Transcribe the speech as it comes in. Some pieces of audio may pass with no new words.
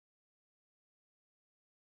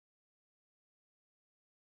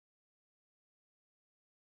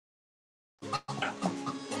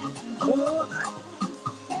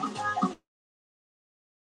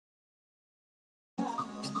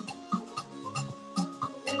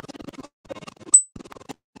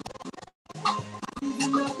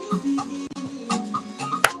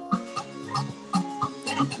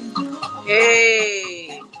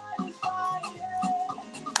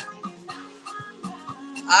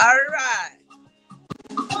All right.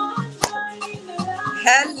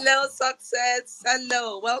 Hello, success.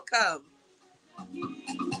 Hello, welcome.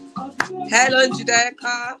 Hello,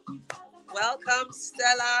 Judaica. Welcome,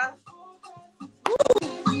 Stella.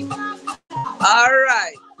 All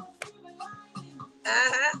right.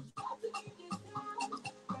 Uh-huh.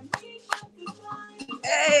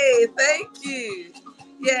 Hey, thank you.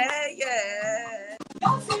 Yeah, yeah.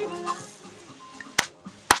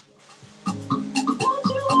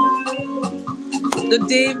 Good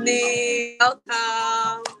evening.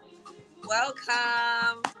 Welcome.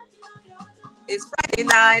 Welcome. It's Friday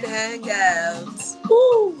night hangouts.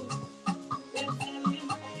 Woo.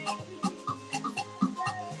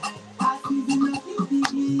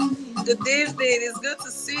 Good evening. It's good to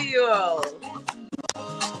see you all.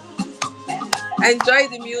 Enjoy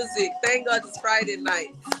the music. Thank God it's Friday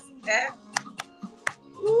night. Eh?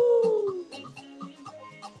 Woo.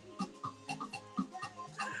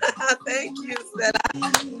 Thank you,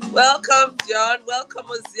 Stella. Welcome, John. Welcome,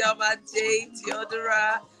 Ozioma, Jane,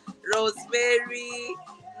 Theodora, Rosemary.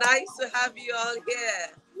 Nice to have you all here.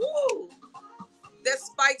 Woo.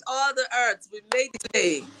 Despite all the earth, we made it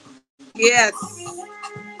today. Yes.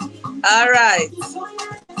 All right.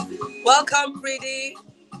 Welcome, pretty.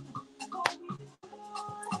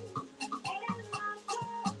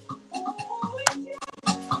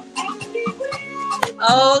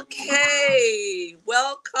 Okay.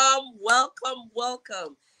 Welcome, welcome,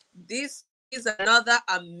 welcome. This is another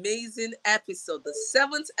amazing episode, the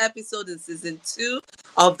seventh episode in season 2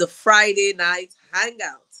 of the Friday Night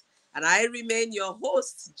Hangout. And I remain your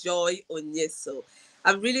host, Joy Onyesoh.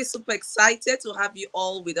 I'm really super excited to have you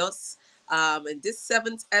all with us in this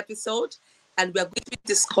seventh episode. And we're going to be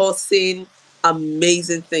discussing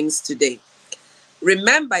amazing things today.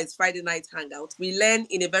 Remember, it's Friday Night Hangout. We learn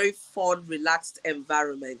in a very fun, relaxed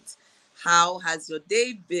environment. How has your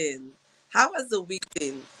day been? How has the week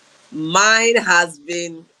been? Mine has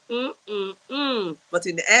been, but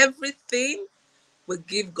in everything, we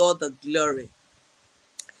give God the glory.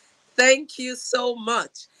 Thank you so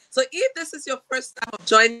much. So, if this is your first time of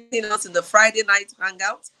joining us in the Friday Night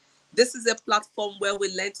Hangout, this is a platform where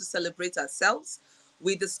we learn to celebrate ourselves.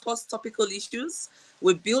 We discuss topical issues.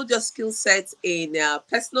 We build your skill sets in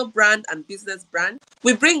personal brand and business brand.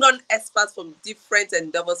 We bring on experts from different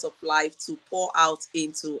endeavors of life to pour out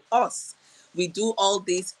into us. We do all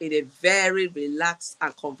this in a very relaxed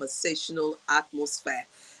and conversational atmosphere.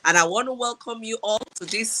 And I want to welcome you all to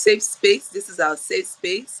this safe space. This is our safe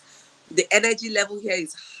space. The energy level here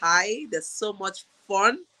is high. There's so much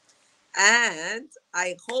fun. And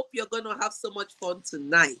I hope you're going to have so much fun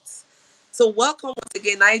tonight. So, welcome once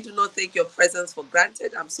again. I do not take your presence for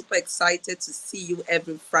granted. I'm super excited to see you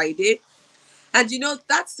every Friday. And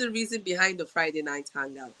that's the reason behind the Friday Night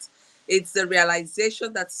Hangout. It's the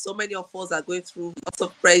realization that so many of us are going through lots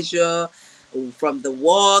of pressure from the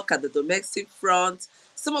work and the domestic front.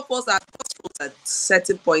 Some of us are at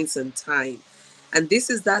certain points in time. And this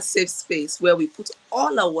is that safe space where we put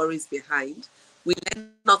all our worries behind. We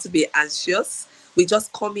learn not to be anxious. We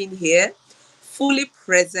just come in here fully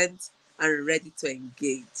present and ready to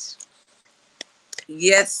engage.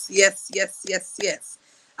 Yes, yes, yes, yes, yes.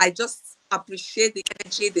 I just appreciate the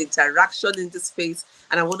energy, the interaction in this space.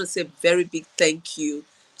 And I want to say a very big thank you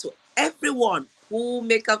to everyone who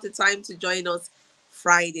make up the time to join us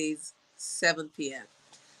Fridays, 7 p.m.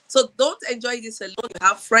 So don't enjoy this alone. You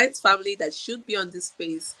have friends, family that should be on this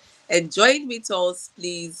space. And join with us,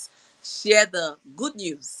 please. Share the good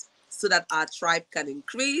news so that our tribe can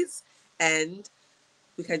increase and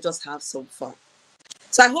we can just have some fun.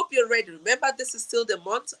 So I hope you're ready. Remember, this is still the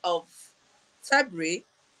month of February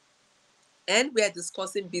and we are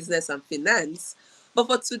discussing business and finance. But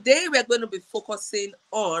for today, we're going to be focusing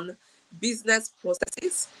on business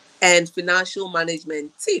processes and financial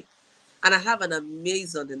management tip. And I have an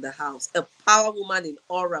amazing in the house, a power woman in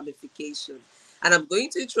all ramification. And I'm going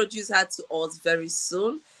to introduce her to us very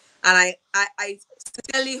soon. And I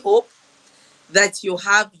sincerely hope that you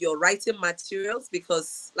have your writing materials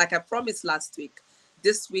because, like I promised last week,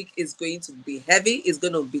 this week is going to be heavy, it's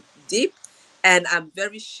going to be deep. And I'm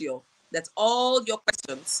very sure that all your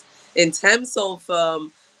questions in terms of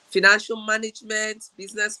financial management,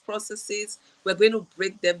 business processes, we're going to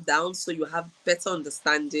break them down so you have better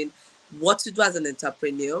understanding what to do as an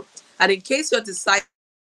entrepreneur. And in case you're deciding,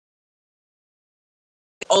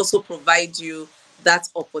 also provide you that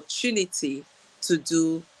opportunity to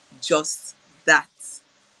do just that.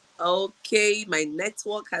 Okay, my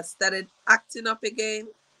network has started acting up again.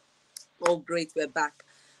 Oh, great, we're back.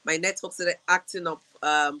 My network started acting up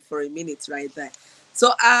for a minute right there.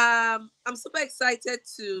 So I'm super excited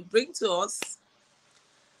to bring to us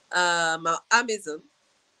my Amazon,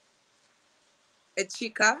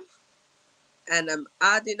 Echika, and I'm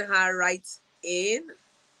adding her right in,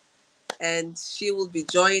 and she will be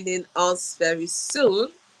joining us very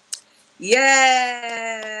soon.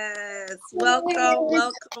 Yes, welcome,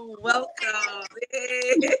 welcome, welcome.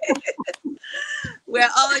 Yay. We're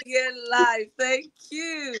all here live. Thank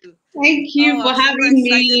you. Thank you Oh, for I'm super having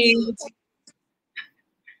excited me.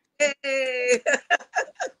 Yay.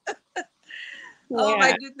 Oh my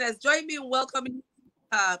Yeah. goodness. Join me in welcoming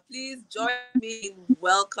her. Please join me in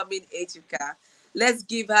welcoming Echika. Let's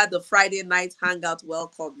give her the Friday night hangout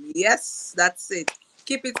welcome. Yes, that's it.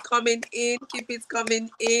 Keep it coming in. Keep it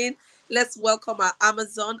coming in. Let's welcome our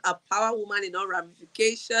Amazon, a power woman in all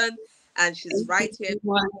ramification. And she's Thank you right here so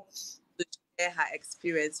much. to share her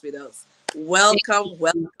experience with us. Welcome, You.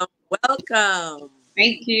 welcome, welcome.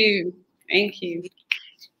 Thank you. Thank you.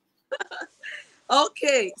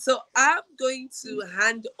 Okay, so I'm going to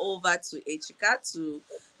hand over to Echika to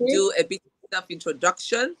Okay. do a bit of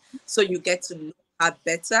self-introduction so you get to know her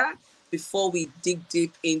better before we dig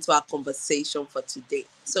deep into our conversation for today.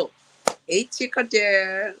 So, Echika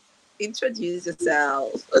dear, introduce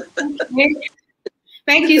yourself.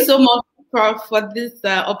 Thank you so much, Prof, for this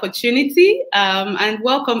opportunity, and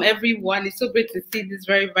welcome everyone. It's so great to see this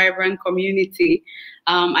very vibrant community.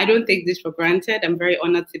 I don't take this for granted. I'm very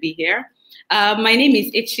honored to be here. My name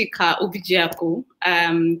is Echika Obijiaku.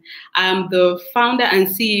 I'm the founder and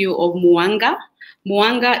CEO of Muanga.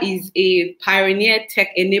 Muanga is a pioneer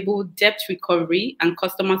tech-enabled debt recovery and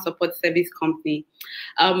customer support service company.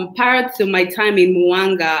 Prior to my time in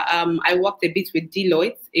Muanga, I worked a bit with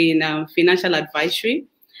Deloitte in financial advisory.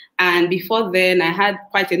 And before then, I had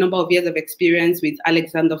quite a number of years of experience with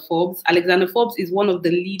Alexander Forbes. Alexander Forbes is one of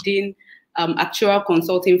the leading actuarial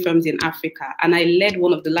consulting firms in Africa, and I led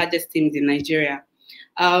one of the largest teams in Nigeria.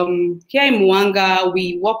 Here in Muanga,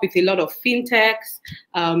 we work with a lot of fintechs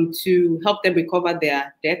to help them recover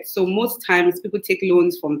their debt. So most times, people take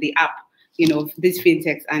loans from the app, these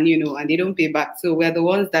fintechs, and and they don't pay back. So we're the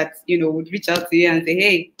ones that would reach out to you and say,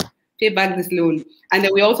 hey, pay back this loan. And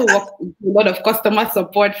then we also work with a lot of customer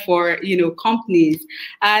support for companies.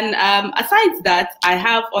 And aside that, I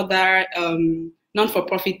have other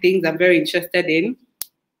non-for-profit things I'm very interested in.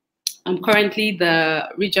 I'm currently the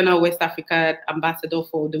regional West Africa ambassador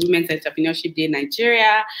for the Women's Entrepreneurship Day in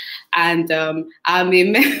Nigeria, and I'm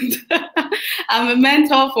a I'm a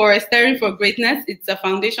mentor for Steering for Greatness. It's a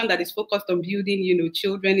foundation that is focused on building,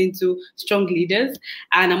 children into strong leaders,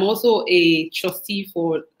 and I'm also a trustee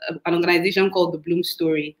for an organization called the Bloom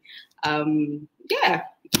Story. Yeah,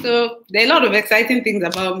 so there are a lot of exciting things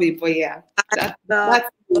about me, but yeah, that's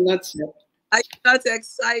in a nutshell. I'm not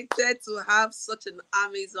excited to have such an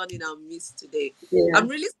Amazon in our midst today. Yeah. I'm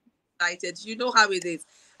really excited. You know how it is.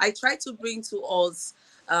 I try to bring to us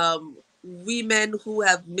women who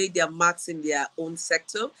have made their marks in their own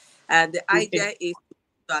sector. And the Okay. idea is to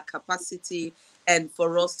build our capacity and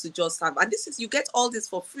for us to just have, and this is, you get all this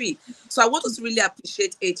for free. So I want us to really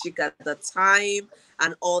appreciate Echika, the time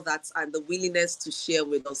and all that, and the willingness to share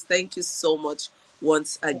with us. Thank you so much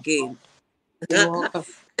once again. You're welcome.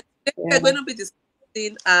 We're Yeah. going to be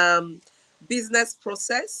discussing business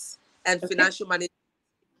process and Okay. financial management.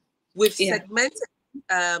 We've Yeah. segmented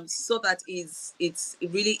so that it's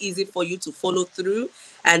really easy for you to follow through.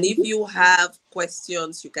 And if you have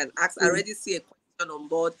questions, you can ask. I already see a question on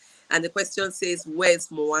board, and the question says, "Where's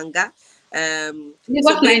Mwanga?" So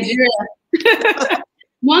Lagos, maybe Nigeria.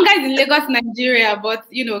 Mwanga is in Lagos, Nigeria, but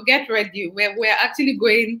get ready. We're actually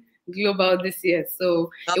going global this year,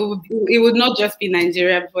 so it would not just be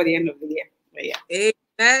Nigeria before the end of the year. But yeah.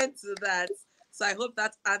 amen to that. So I hope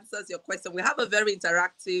that answers your question. We have a very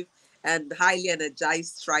interactive and highly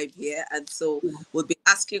energized tribe here. And so we'll be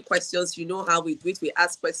asking questions. You know how we do it. We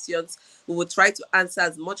ask questions. We will try to answer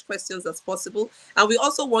as much questions as possible. And we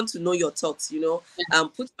also want to know your thoughts, Put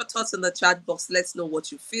your thoughts in the chat box. Let's know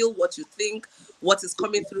what you feel, what you think, what is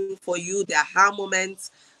coming through for you, the aha moments,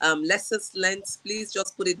 lessons learned. Please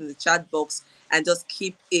just put it in the chat box and just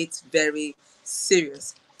keep it very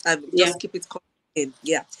serious. Yeah. Just keep it coming in.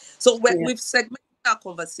 Yeah. So Yeah. we've segmented our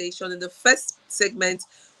conversation. In the first segment,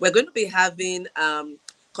 we're going to be having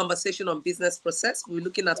conversation on business process. We're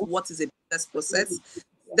looking at what is a business process,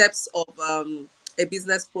 steps of a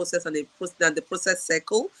business process, and the process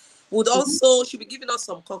cycle. Would also Should be giving us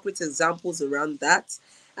some concrete examples around that,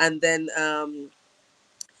 and then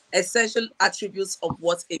essential attributes of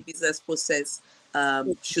what a business process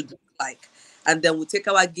should look like. And then we'll take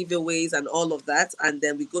our giveaways and all of that. And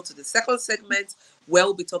then we go to the second segment where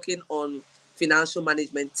we'll be talking on financial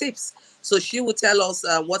management tips. So she will tell us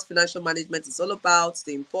what financial management is all about,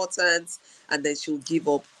 the importance, and then she'll give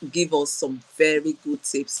us some very good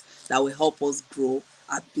tips that will help us grow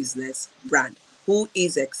our business brand. Who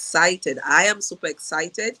is excited? I am super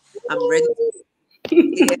excited. I'm ready to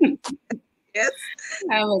hear. Yes.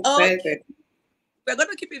 I'm Okay. excited. We're going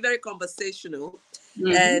to keep it very conversational.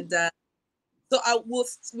 Mm-hmm. And so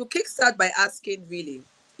we'll kickstart by asking really,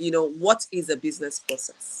 what is a business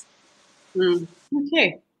process?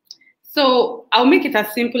 Okay. So I'll make it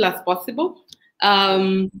as simple as possible.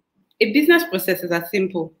 Um, a business process is as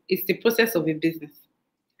simple. It's the process of a business.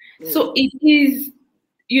 Mm. So it is,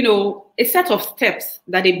 a set of steps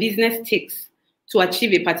that a business takes to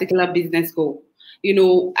achieve a particular business goal.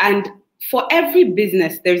 And for every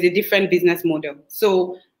business, there is a different business model.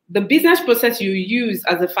 So the business process you use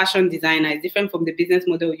as a fashion designer is different from the business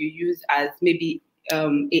model you use as maybe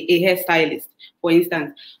a hairstylist, for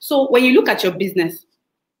instance. So when you look at your business,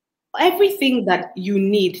 everything that you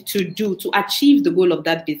need to do to achieve the goal of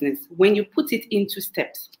that business, when you put it into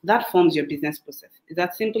steps, that forms your business process. It's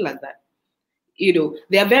as simple as that.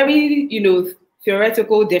 There are very,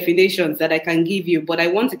 theoretical definitions that I can give you, but I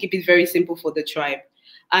want to keep it very simple for the tribe.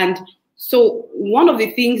 And so one of the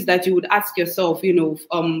things that you would ask yourself,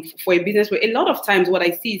 for a business, where a lot of times what I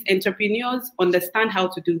see is entrepreneurs understand how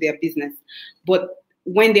to do their business, but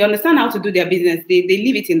when they understand how to do their business, they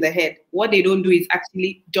leave it in the head. What they don't do is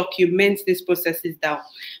actually document these processes down.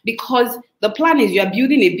 Because the plan is you are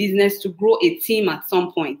building a business to grow a team at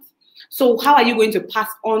some point. So how are you going to pass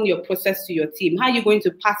on your process to your team? How are you going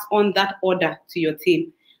to pass on that order to your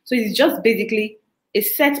team? So it's just basically a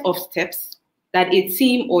set of steps that a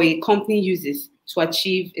team or a company uses to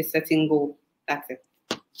achieve a certain goal. That's it.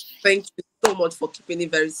 Thank you so much for keeping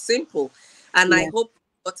it very simple. And Yeah.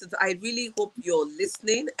 I really hope you're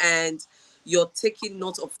listening and you're taking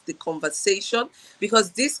note of the conversation,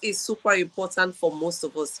 because this is super important for most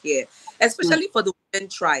of us here, especially for the women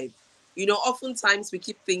tribe. Oftentimes we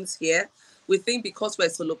keep things here. We think because we're a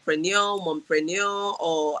solopreneur, mompreneur,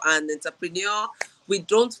 or an entrepreneur, we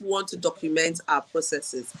don't want to document our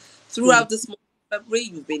processes. Throughout this month of February,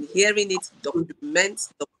 you've been hearing it: document,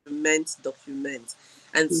 document, document.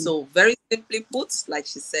 And so, very simply put, like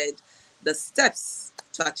she said, the steps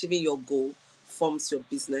to achieving your goal forms your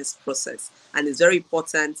business process. And it's very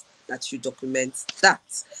important that you document that.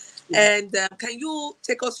 And can you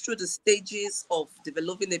take us through the stages of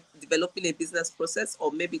developing a business process,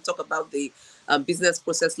 or maybe talk about the business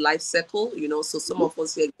process life cycle? So some of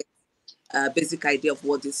us here get a basic idea of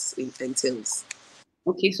what this entails.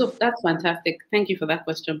 Okay, so that's fantastic. Thank you for that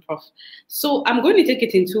question, Prof. So I'm going to take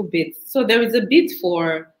it in two bits. So there is a bit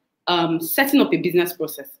for setting up a business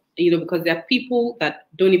process, because there are people that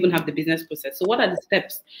don't even have the business process. So what are the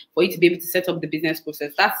steps for you to be able to set up the business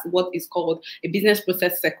process? That's what is called a business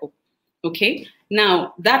process cycle. Okay,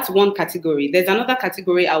 now that's one category. There's another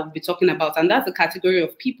category I'll be talking about, and that's the category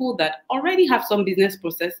of people that already have some business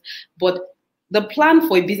process, but the plan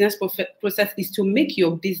for a business process is to make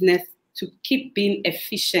your business to keep being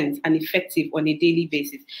efficient and effective on a daily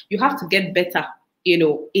basis. You have to get better,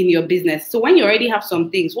 in your business. So when you already have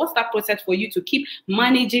some things, what's that process for you to keep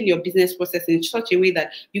managing your business process in such a way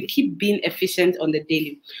that you keep being efficient on the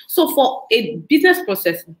daily? So for a business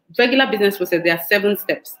process, regular business process, there are 7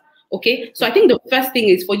 steps. Okay, so I think the first thing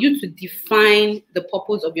is for you to define the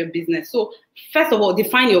purpose of your business. So first of all,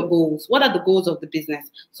 define your goals. What are the goals of the business?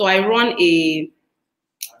 So I run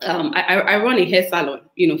I run a hair salon,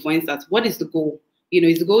 for instance. What is the goal?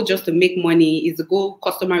 Is the goal just to make money? Is the goal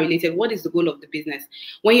customer related? What is the goal of the business?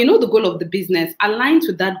 When you know the goal of the business, align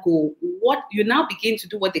to that goal. What you now begin to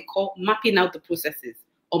do what they call mapping out the processes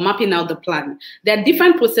or mapping out the plan. There are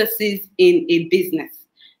different processes in a business.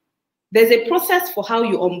 There's a process for how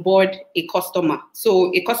you onboard a customer.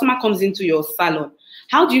 So a customer comes into your salon.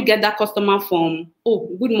 How do you get that customer from, oh,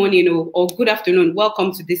 good morning, or good afternoon,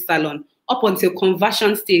 welcome to this salon, up until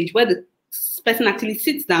conversion stage where the person actually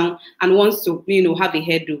sits down and wants to, have a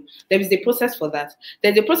hairdo? There is a process for that.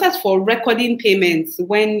 There's a process for recording payments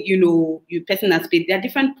when, your person has paid. There are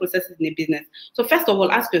different processes in a business. So first of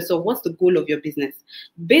all, ask yourself, what's the goal of your business?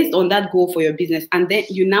 Based on that goal for your business, and then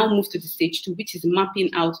you now move to the stage 2, which is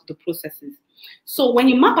mapping out the processes. So when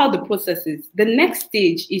you map out the processes, the next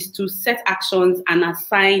stage is to set actions and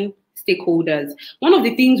assign stakeholders. One of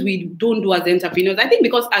the things we don't do as entrepreneurs, I think,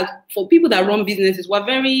 because for people that run businesses, we're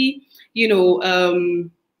very,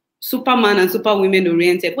 Superman and Superwomen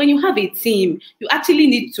oriented. When you have a team, you actually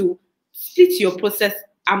need to split your process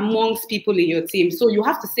amongst people in your team. So you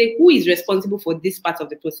have to say who is responsible for this part of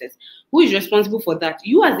the process, who is responsible for that.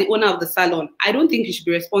 You as the owner of the salon, I don't think you should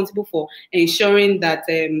be responsible for ensuring that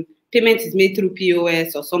payment is made through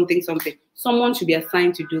POS or something. Someone should be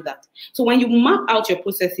assigned to do that. So when you map out your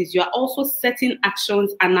processes, you are also setting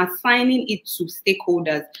actions and assigning it to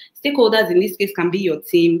stakeholders. Stakeholders in this case can be your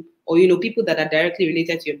team or people that are directly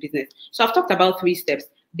related to your business. So I've talked about 3 steps.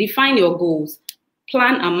 Define your goals,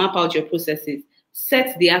 plan and map out your processes,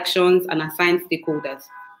 set the actions and assign stakeholders.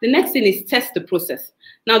 The next thing is test the process.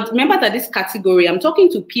 Now, remember that this category, I'm talking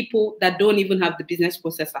to people that don't even have the business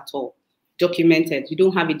process at all documented. You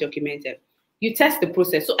don't have it documented. You test the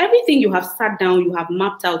process. So everything you have sat down, you have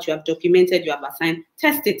mapped out, you have documented, you have assigned,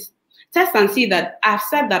 test it. Test and see that I've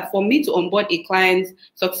said that for me to onboard a client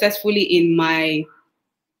successfully in my,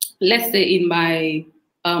 let's say in my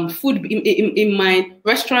in my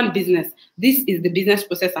restaurant business, this is the business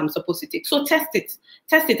process I'm supposed to take. So test it,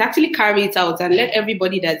 actually carry it out and let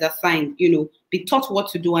everybody that's assigned, be taught what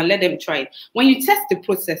to do and let them try it. When you test the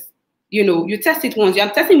process, you test it once. You're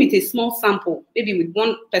testing with a small sample, maybe with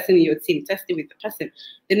one person in your team, test it with the person.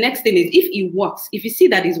 The next thing is if it works, if you see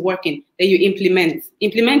that it's working, then you implement.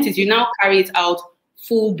 Implement is you now carry it out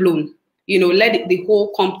full blown. Let the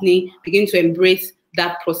whole company begin to embrace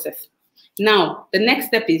that process. Now, the next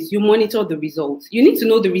step is you monitor the results. You need to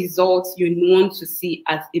know the results you want to see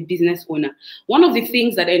as a business owner. One of the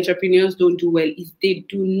things that entrepreneurs don't do well is they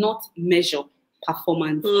do not measure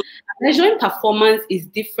performance. Measuring performance is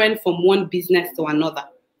different from one business to another.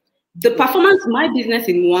 The performance my business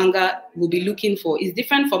in Mwanga will be looking for is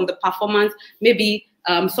different from the performance maybe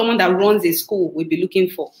someone that runs a school will be looking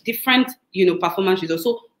for. Different, performance results.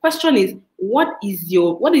 So question is, what is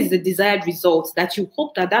the desired results that you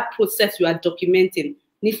hope that process you are documenting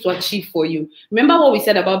needs to achieve for you? Remember what we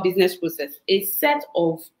said about business process, a set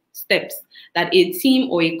of steps that a team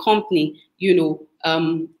or a company,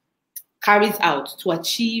 carries out to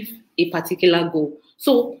achieve a particular goal.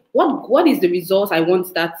 So what is the results I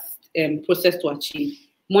want that process to achieve?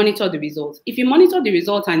 Monitor the results. If you monitor the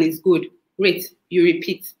results and it's good, great, you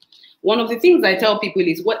repeat. One of the things I tell people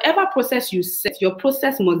is whatever process you set, your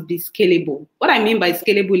process must be scalable. What I mean by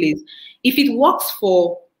scalable is if it works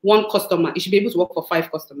for one customer, it should be able to work for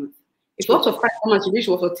 5 customers. If it works for 5 customers, it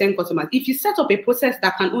should work for 10 customers. If you set up a process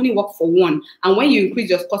that can only work for 1, and when you increase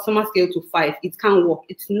your customer scale to 5, it can't work.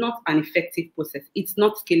 It's not an effective process. It's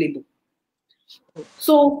not scalable.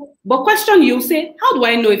 So, but question you say, how do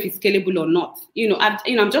I know if it's scalable or not?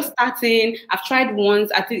 I'm just starting. I've tried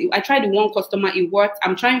once. I tried with 1 customer, it worked.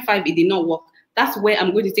 I'm trying 5, it did not work. That's where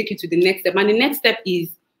I'm going to take you to the next step. And the next step is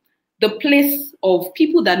the place of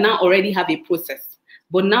people that now already have a process,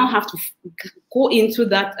 but now have to go into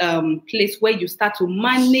that place where you start to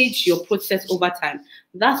manage your process over time.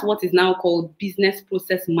 That's what is now called business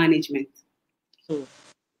process management.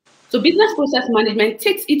 So business process management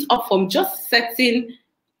takes it up from just setting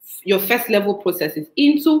your first level processes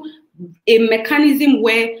into a mechanism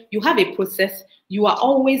where you have a process, you are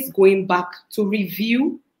always going back to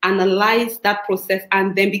review, analyze that process,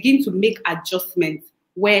 and then begin to make adjustments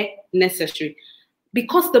where necessary.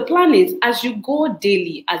 Because the plan is, as you go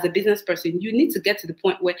daily as a business person, you need to get to the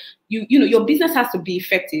point where your business has to be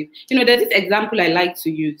effective. There's this example I like to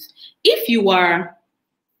use. If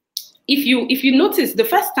you notice the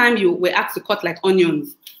first time you were asked to cut like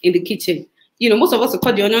onions in the kitchen, most of us will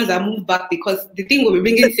cut the onions and move back because the thing will be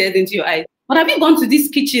bringing tears into your eyes. But have you gone to these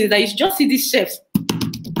kitchens that you just see these chefs?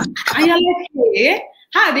 And you're like, hey,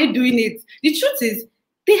 how are they doing it? The truth is,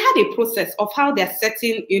 they had a process of how they're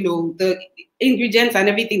setting, the ingredients and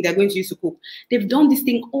everything they're going to use to cook. They've done this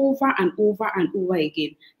thing over and over and over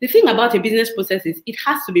again. The thing about a business process is it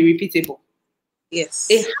has to be repeatable. Yes.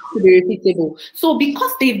 It has to be repeatable. So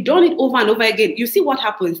because they've done it over and over again, you see what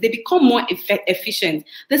happens. They become more efficient.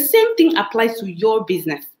 The same thing applies to your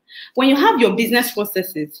business. When you have your business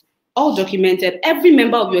processes all documented, every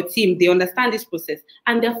member of your team, they understand this process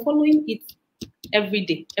and they're following it every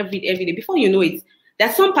day. Before you know it, there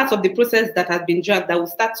are some parts of the process that has been dragged that will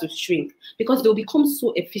start to shrink because they'll become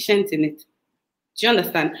so efficient in it. Do you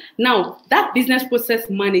understand? Now, that business process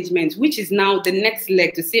management, which is now the next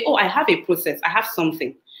leg to say, oh, I have a process, I have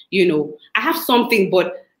something, I have something,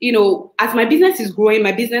 but, as my business is growing,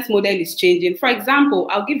 my business model is changing. For example,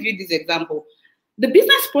 I'll give you this example. The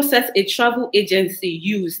business process a travel agency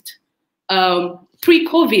used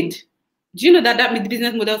pre-COVID, do you know that the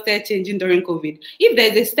business model started changing during COVID? If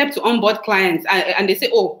there's a step to onboard clients and they say,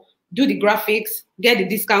 oh, do the graphics, get the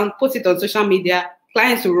discount, post it on social media,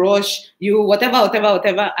 clients will rush you, whatever,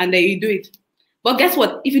 and then you do it. But guess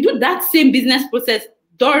what? If you do that same business process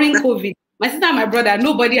during COVID, my sister and my brother,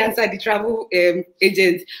 nobody answered the travel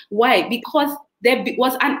agent. Why? Because there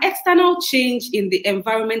was an external change in the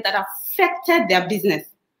environment that affected their business.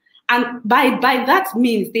 And by that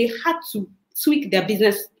means, they had to tweak their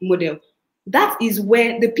business model. That is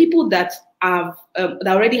where the people that have that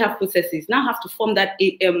already have processes now have to form that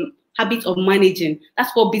habit of managing.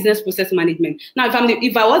 That's called business process management. Now,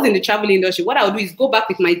 if I was in the travel industry, what I would do is go back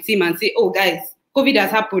with my team and say, oh guys, COVID has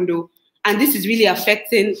happened though, and this is really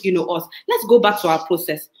affecting us. Let's go back to our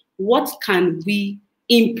process. What can we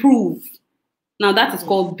improve? Now that is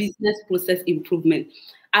called business process improvement.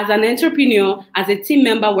 As an entrepreneur, as a team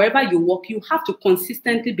member, wherever you work, you have to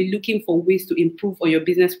consistently be looking for ways to improve on your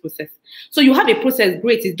business process. So you have a process,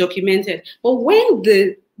 great, it's documented. But when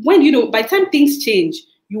by the time things change,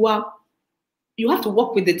 you have to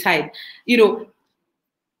work with the tide.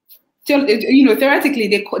 Theoretically,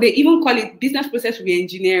 they even call it business process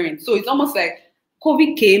re-engineering. So it's almost like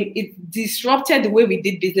COVID came, it disrupted the way we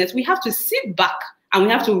did business. We have to sit back and we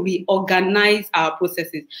have to reorganize our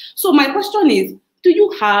processes. So my question is, do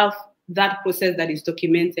you have that process that is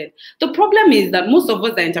documented? The problem is that most of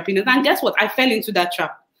us are entrepreneurs, and guess what? I fell into that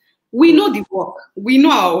trap. We know the work. We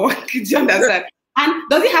know our work. Do you understand? And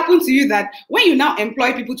does it happen to you that when you now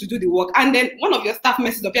employ people to do the work and then one of your staff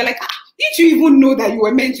messes up, you're like, did you even know that you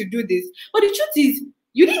were meant to do this? But the truth is,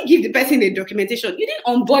 you didn't give the person a documentation. You didn't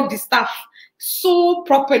onboard the staff so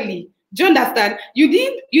properly. Do you understand? You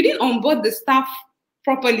didn't onboard the staff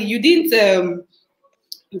properly. You didn't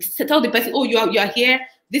tell the person, oh, you are here.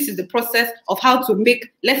 This is the process of how to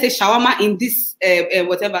make, let's say, shawarma in this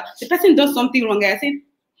whatever. The person does something wrong. I say,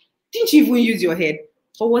 didn't you even use your head?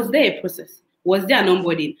 Or was there a process? Was there an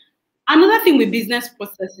onboarding? Another thing with business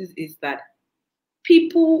processes is that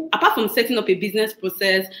people, apart from setting up a business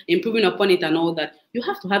process, improving upon it and all that, you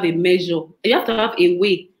have to have a measure. You have to have a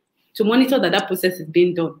way to monitor that process is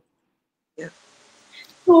being done. Yeah.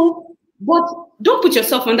 So, but don't put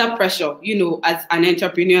yourself under pressure, as an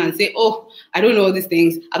entrepreneur and say, oh, I don't know all these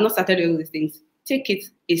things. I've not started all these things. Take it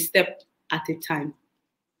a step at a time.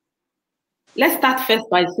 Let's start first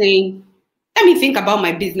by saying, let me think about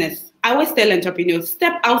my business. I always tell entrepreneurs,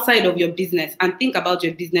 step outside of your business and think about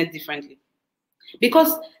your business differently.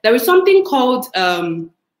 Because there is something called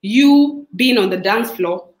you being on the dance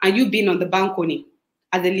floor and you being on the balcony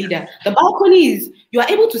as a leader. The balcony is you are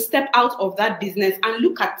able to step out of that business and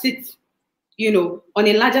look at it, on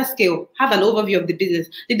a larger scale, have an overview of the business.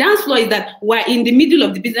 The dance floor is that we're in the middle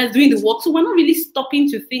of the business doing the work, so we're not really stopping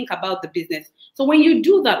to think about the business. So when you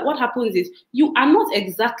do that, what happens is you are not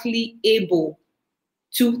exactly able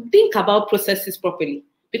to think about processes properly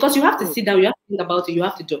because you have to sit down, you have to think about it, you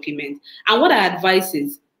have to document. And what I advise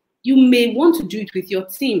is you may want to do it with your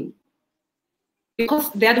team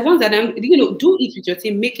because they are the ones that, do it with your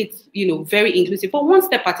team, make it, very inclusive. But one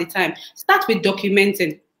step at a time, start with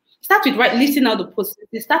documenting. Start with listing out the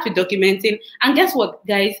processes, start with documenting. And guess what,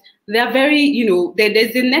 guys? They are very,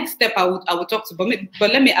 there's the next step I would talk to, but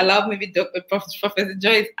let me allow maybe Professor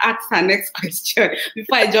Joyce ask her next question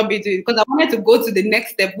before I jump into it, because I wanted to go to the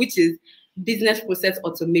next step, which is business process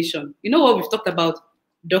automation. You know what we've talked about?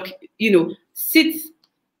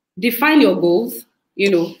 Define your goals,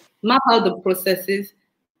 map out the processes,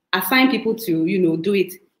 assign people to, do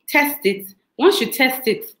it, test it. Once you test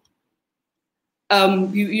it,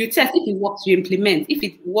 you test. If it works, you implement. If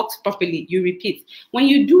it works properly, you repeat. When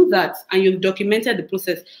you do that and you've documented the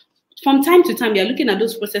process, from time to time, you're looking at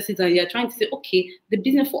those processes and you're trying to say, okay, the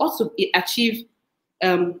business for us to achieve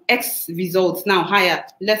X results now higher,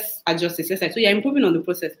 let's adjust it. So you're improving on the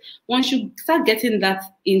process. Once you start getting that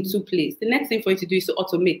into place, the next thing for you to do is to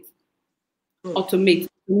automate. Automate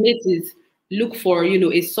is look for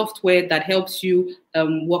a software that helps you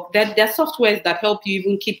work. There are softwares that help you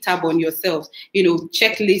even keep tab on yourselves,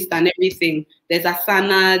 checklist and everything. There's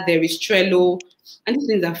Asana, there is Trello, and these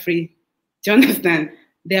things are free. Do you understand?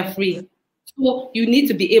 They're free. So you need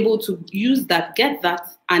to be able to use that, get that,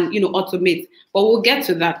 and automate. But we'll get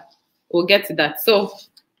to that. So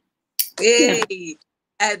hey, yeah.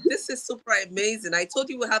 And this is super amazing. I told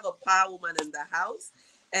you we have a power woman in the house.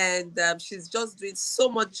 And she's just doing so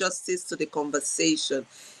much justice to the conversation.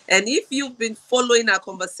 And if you've been following our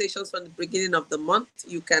conversations from the beginning of the month,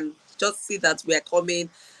 you can just see that we are coming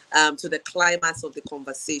to the climax of the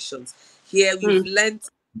conversations. Here, you've learned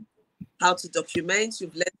how to document,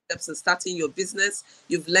 you've learned steps in starting your business,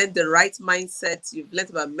 you've learned the right mindset, you've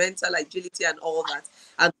learned about mental agility and all that.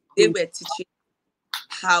 And they were teaching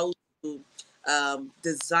how to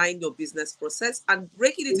design your business process and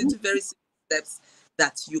breaking it into very simple steps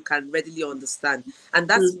that you can readily understand. And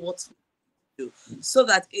that's what we do, so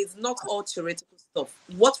that it's not all theoretical stuff.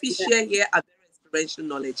 What we share here are very experiential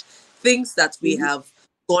knowledge, things that we have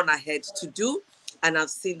gone ahead to do, and I've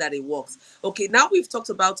seen that it works. Okay, now we've talked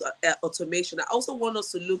about automation. I also want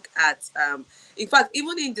us to look at, in fact,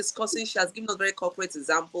 even in discussing, she has given us very corporate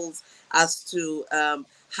examples as to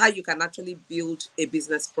how you can actually build a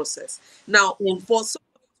business process. Now, Yeah. for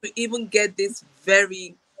someone to even get this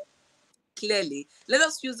very clearly, let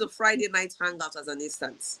us use the Friday night hangout as an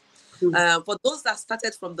instance. For those that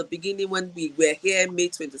started from the beginning when we were here May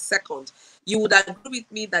 22nd, you would agree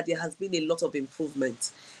with me that there has been a lot of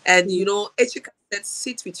improvement. And, Echika said,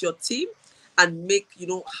 sit with your team and make,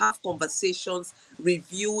 have conversations,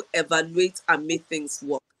 review, evaluate, and make things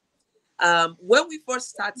work. When we first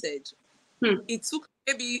started, it took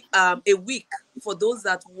maybe a week for those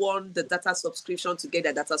that won the data subscription to get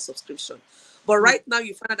their data subscription. But right now,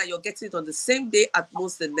 you find out that you're getting it on the same day, at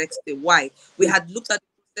most the next day. Why? We had looked at the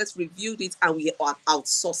process, reviewed it, and we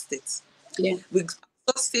outsourced it. Yeah. We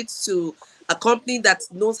outsourced it to a company that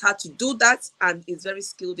knows how to do that and is very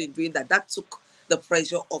skilled in doing that. That took the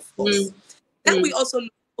pressure off us. Then we also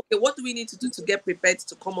looked, okay, what do we need to do to get prepared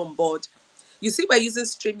to come on board? You see, we're using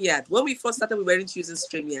StreamYard. When we first started, we weren't using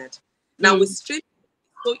StreamYard. Now with StreamYard,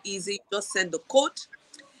 it's so easy. Just send the code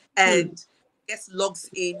and guest logs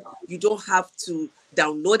in. You don't have to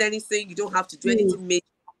download anything. You don't have to do anything major,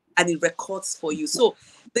 and it records for you. So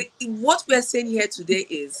what we're saying here today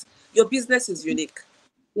is your business is unique.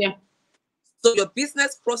 Yeah. So your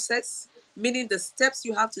business process, meaning the steps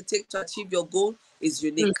you have to take to achieve your goal, is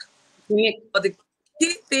unique. But the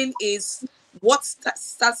key thing is what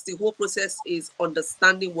starts the whole process is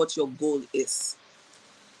understanding what your goal is.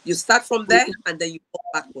 You start from there and then you go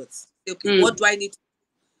backwards. Okay, what do I need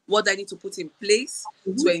to put in place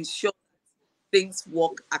to ensure things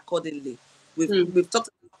work accordingly? We've talked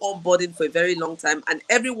about onboarding for a very long time, and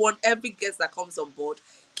every guest that comes on board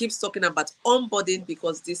keeps talking about onboarding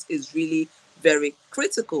because this is really very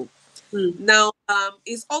critical. Now,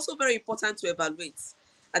 it's also very important to evaluate,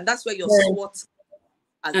 and that's where your SWOT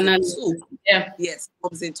as a tool,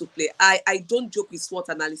 comes into play. I don't joke with SWOT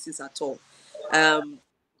analysis at all.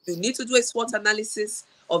 You need to do a SWOT analysis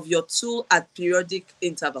of your tool at periodic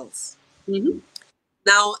intervals.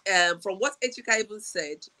 Now, from what Echika even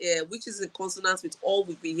said, which is in consonance with all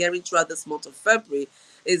we've been hearing throughout this month of February,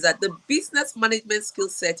 is that the business management skill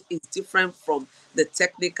set is different from the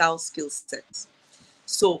technical skill set.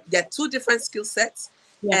 So there are two different skill sets,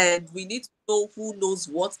 and we need to know who knows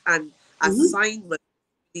what and assign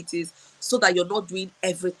responsibilities so that you're not doing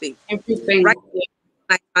everything. Right?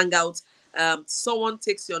 Hangout. Someone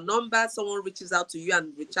takes your number, someone reaches out to you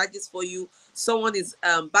and recharges for you, someone is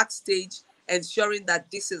backstage ensuring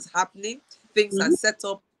that this is happening, things are set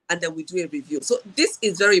up, and then we do a review. So this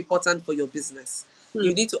is very important for your business.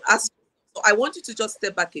 You need to ask. So I want you to just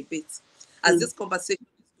step back a bit as this conversation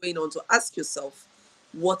is going on to ask yourself,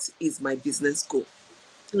 what is my business goal?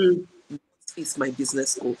 What is my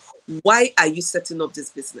business goal? Why are you setting up this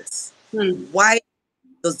business? Why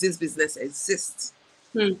does this business exist?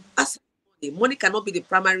 Money cannot be the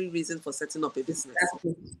primary reason for setting up a business.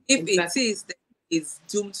 If it is, then it's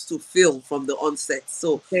doomed to fail from the onset.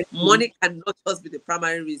 So money cannot just be the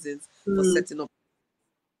primary reasons for setting up.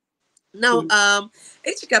 Now,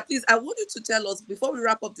 Echika, please, I want you to tell us, before we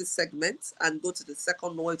wrap up this segment and go to the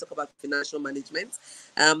second one, we talk about financial management.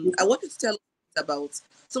 I want you to tell us about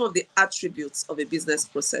some of the attributes of a business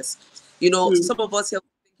process. Some of us are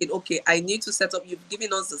thinking, okay, I need to set up, you've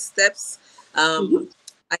given us the steps. I need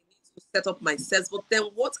to set up myself, but then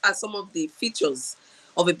what are some of the features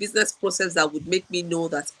of a business process that would make me know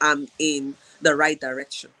that I'm in the right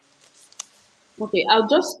direction? Okay, I'll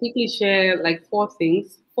just quickly share like four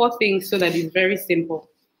things so that it's very simple.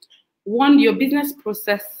 One, your business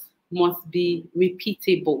process must be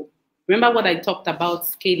repeatable. Remember what I talked about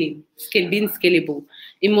being scalable.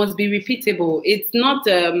 It must be repeatable. It's not,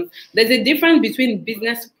 there's a difference between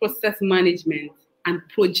business process management and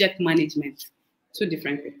project management. Two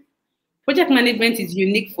different things. Project management is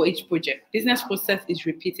unique for each project. Business process is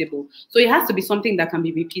repeatable. So it has to be something that can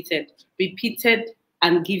be repeated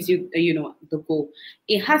and gives you, the goal.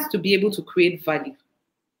 It has to be able to create value.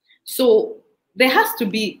 So you have to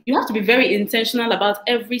be very intentional about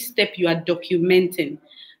every step you are documenting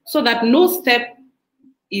so that no step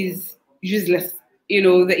is useless.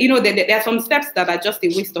 There are some steps that are just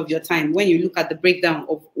a waste of your time when you look at the breakdown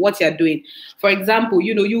of what you're doing. For example,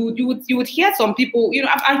 you would hear some people,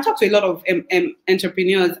 I talk to a lot of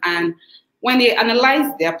entrepreneurs, and when they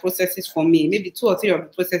analyze their processes for me, maybe 2 or 3 of the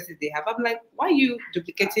processes they have, I'm like, why are you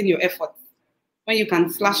duplicating your effort when you can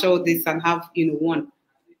slash all this and have, one?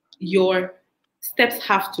 Your steps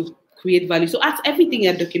have to create value. So ask everything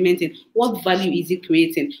you're documenting, what value is it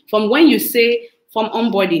creating? From when you say, from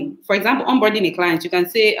onboarding, for example, onboarding a client, you can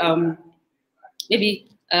say, maybe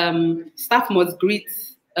staff must greet,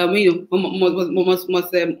 must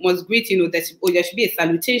greet, there should be a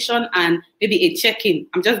salutation and maybe a check-in.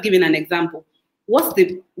 I'm just giving an example. What's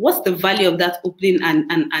the value of that opening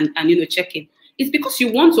and check-in? It's because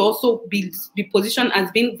you want to also be positioned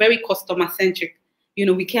as being very customer centric.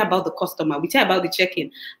 We care about the customer, we care about the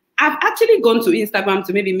check-in. I've actually gone to Instagram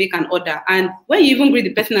to maybe make an order, and when you even greet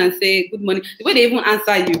the person and say good morning, the way they even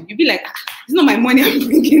answer you, you'll be like, it's not my money I'm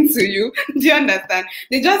bringing to you. Do you understand?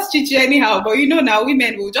 They just treat you anyhow. But now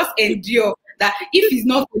women will just endure that. If it's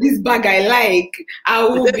not for this bag I like, I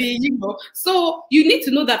will be, So you need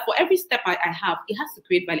to know that for every step I have, it has to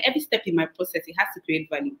create value. Every step in my process, it has to create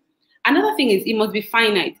value. Another thing is it must be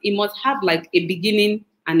finite. It must have like a beginning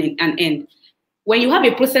and an end. When you have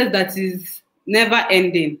a process that is never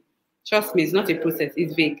ending, trust me, it's not a process,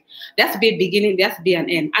 it's vague. There has to be a beginning, there has to be an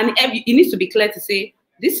end. And it needs to be clear to say,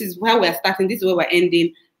 this is where we're starting, this is where we're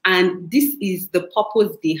ending, and this is the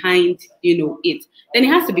purpose behind, it. Then it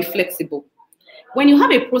has to be flexible. When you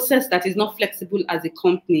have a process that is not flexible as a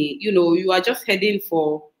company, you are just heading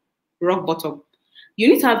for rock bottom. You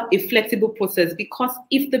need to have a flexible process, because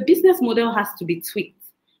if the business model has to be tweaked,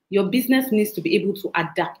 your business needs to be able to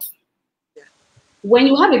adapt. When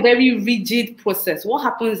you have a very rigid process, what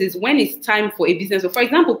happens is when it's time for a business, so for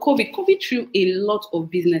example, COVID threw a lot of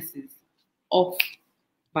businesses off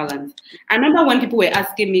balance. I remember when people were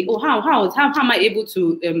asking me, how am I able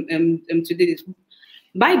to do this?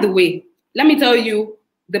 By the way, let me tell you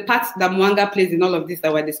the part that Mwanga plays in all of this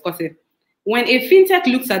that we're discussing. When a fintech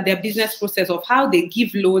looks at their business process of how they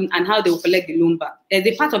give loan and how they will collect the loan back, there's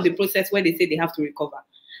a part of the process where they say they have to recover.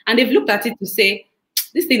 And they've looked at it to say,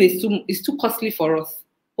 this thing is too costly for us.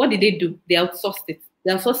 What did they do? They outsourced it.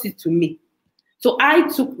 They outsourced it to me. So I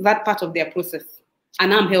took that part of their process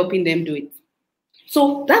and I'm helping them do it.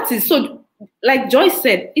 So like Joyce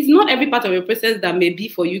said, it's not every part of your process that may be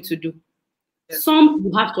for you to do. Some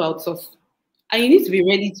you have to outsource. And you need to be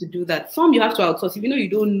ready to do that. Some you have to outsource. If you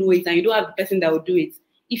don't know it and you don't have the person that will do it,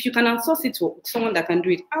 if you can outsource it to someone that can do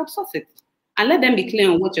it, outsource it. And let them be clear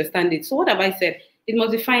on what your stand is. So what have I said? It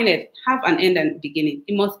must be finite, have an end and beginning.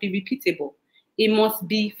 It must be repeatable. It must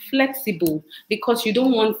be flexible, because you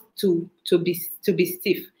don't want to be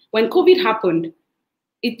stiff. When COVID happened,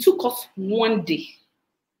 it took us 1 day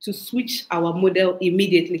to switch our model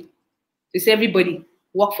immediately. To say everybody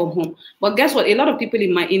work from home. But guess what? A lot of people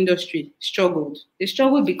in my industry struggled. They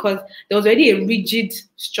struggled because there was already a rigid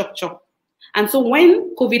structure. And so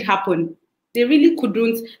when COVID happened, they really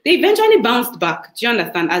couldn't. They eventually bounced back, do you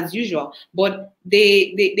understand, as usual. But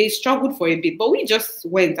they struggled for a bit. But we just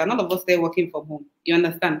went, and all of us there working from home, you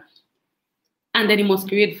understand? And then it must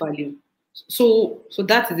create value. So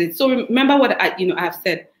that is it. So remember what I have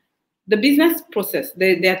said. The business process,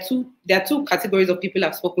 there are two categories of people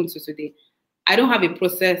I've spoken to today. I don't have a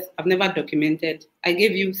process. I've never documented. I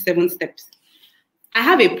gave you 7 steps. I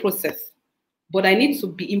have a process, but I need to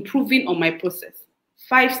be improving on my process.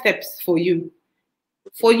 5 steps for you.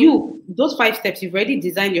 For you, those 5 steps, you've already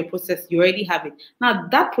designed your process. You already have it. Now,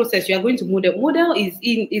 that process, you are going to model. Model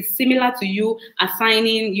is similar to you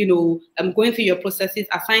assigning, going through your processes,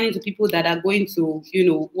 assigning to people that are going to,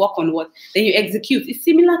 work on what. Then you execute. It's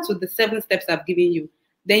similar to the 7 steps I've given you.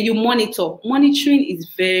 Then you monitor. Monitoring is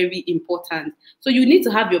very important. So you need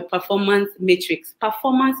to have your performance matrix.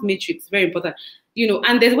 Performance matrix, very important.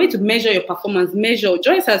 And there's a way to measure your performance.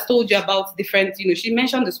 Joyce has told you about different, she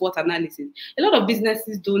mentioned the SWOT analysis. A lot of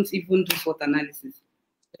businesses don't even do SWOT analysis.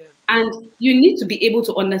 And you need to be able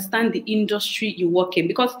to understand the industry you work in.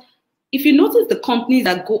 Because if you notice the companies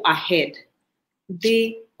that go ahead,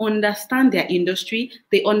 they understand their industry,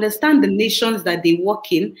 they understand the nations that they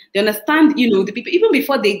work in, they understand, the people, even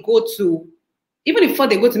before they go to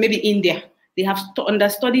maybe India, they have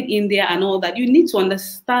understudied India and all that. You need to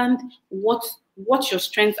understand what your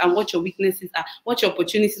strengths and what your weaknesses are, what your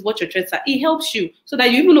opportunities, what your threats are. It helps you so that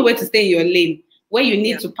you even know where to stay in your lane, where you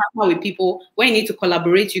need to partner with people, where you need to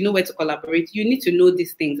collaborate, you know where to collaborate. You need to know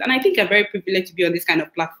these things. And I think I'm very privileged to be on this kind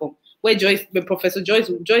of platform where Professor Joyce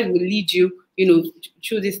will lead you,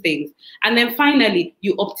 through these things. And then finally,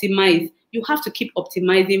 you optimize. You have to keep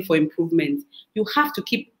optimizing for improvement. You have to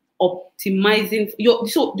keep optimizing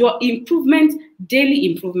your improvement,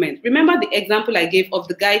 daily improvement. Remember the example I gave of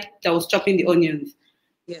the guy that was chopping the onions?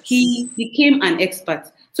 Yes. He became an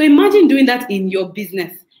expert. So imagine doing that in your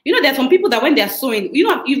business. There are some people that when they're sewing,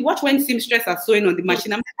 you watch when seamstresses are sewing on the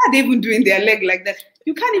machine. I'm like, how are they even doing their leg like that?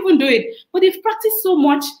 You can't even do it. But they've practiced so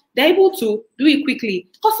much, they're able to do it quickly.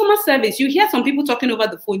 Customer service, you hear some people talking over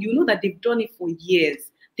the phone, you know that they've done it for years.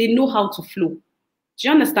 They know how to flow. Do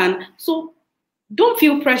you understand? So don't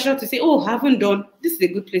feel pressure to say, oh, I haven't done. This is a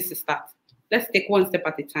good place to start. let's take one step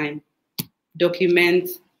at a time. Document,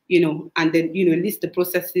 and then, list the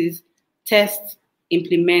processes, test,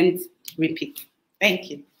 implement, repeat. Thank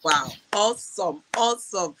you. Wow. Awesome.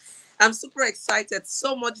 Awesome. I'm super excited.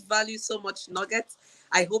 So much value, so much nuggets.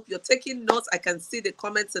 I hope you're taking notes. I can see the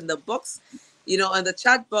comments in the box, on the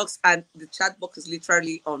chat box, and the chat box is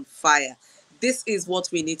literally on fire. This is what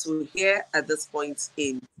we need to hear at this point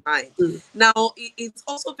in time. Now, it's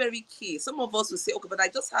also very key. Some of us will say, okay, but I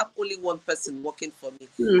just have only one person working for me.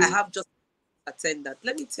 I have just attendant.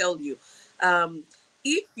 Let me tell you,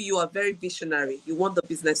 if you are very visionary, you want the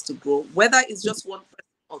business to grow, whether it's just one person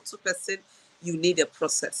or two person, you need a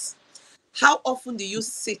process. How often do you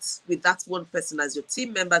sit with that one person as your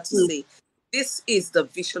team member to say, this is the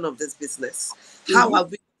vision of this business? How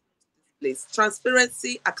have we place?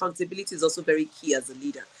 Transparency, accountability is also very key as a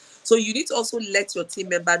leader. So you need to also let your team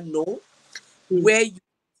member know where you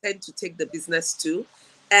intend to take the business to.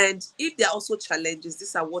 And if there are also challenges,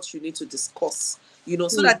 these are what you need to discuss,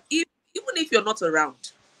 so that even if you're not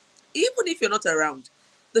around,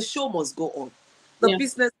 the show must go on. The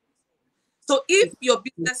business. So if your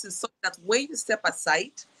business is such that when you step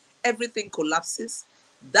aside, everything collapses,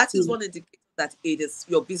 that is one indicator that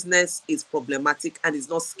your business is problematic and is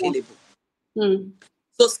not scalable.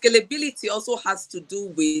 So scalability also has to do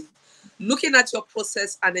with looking at your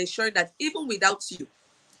process and ensuring that even without you,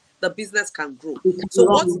 the business can grow. So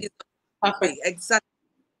what is the pathway? Exactly.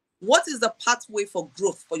 What is the pathway for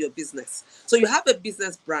growth for your business? So you have a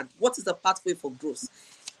business brand. What is the pathway for growth?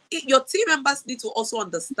 Your team members need to also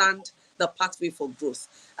understand the pathway for growth.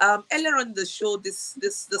 Earlier on the show this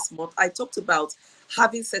month, I talked about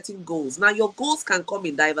having certain goals. Now, your goals can come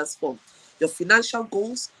in diverse form. Your financial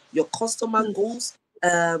goals, your customer goals,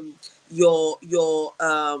 your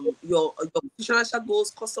financial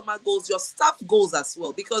goals, customer goals, your staff goals as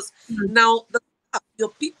well. Because now your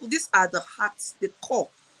people, these are the hearts, the core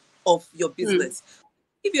of your business.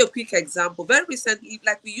 Give you a quick example. Very recently,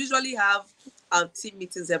 like we usually have our team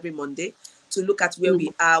meetings every Monday to look at where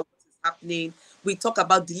we are, what is happening. We talk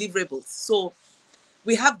about deliverables. So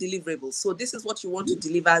we have deliverables. So this is what you want to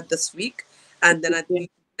deliver this week. And then at the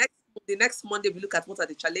next Monday, we look at what are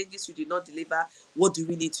the challenges you did not deliver. What do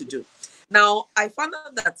we need to do? Now, I found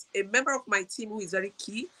out that a member of my team who is very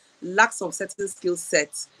key lacks some certain skill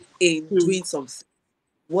sets in doing something.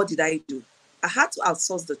 What did I do? I had to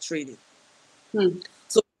outsource the training. So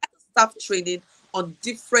we had to staff training on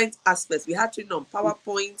different aspects. We had training on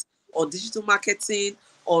PowerPoint, on digital marketing,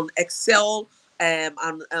 on Excel, and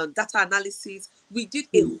data analysis. We did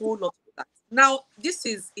a whole lot of that. Now, this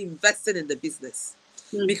is investing in the business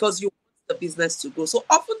because you want the business to grow. So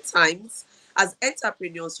oftentimes, as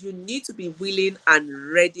entrepreneurs, you need to be willing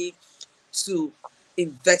and ready to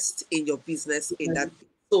invest in your business in that.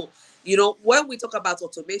 So, when we talk about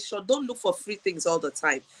automation, don't look for free things all the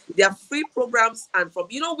time. There are free programs, and from,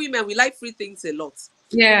 women, we like free things a lot.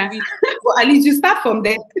 Yeah. Well, at least you start from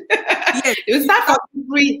there. Yes. You start from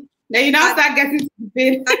free. Then you now start getting to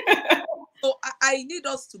pay. So I need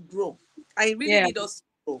us to grow. I really need us to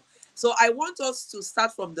grow. So I want us to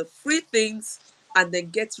start from the free things and then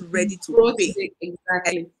get ready to pay.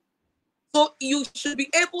 Exactly. So you should be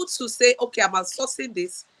able to say, okay, I'm outsourcing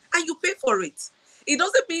this, and you pay for it. It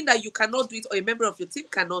doesn't mean that you cannot do it or a member of your team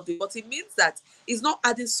cannot do it, but it means that it's not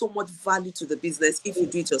adding so much value to the business if you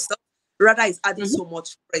do it yourself. Rather, it's adding so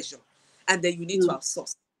much pressure, and then you need to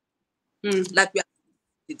outsource. Like we have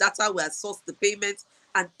the data, we outsource the payment,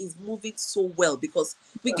 and it's moving so well because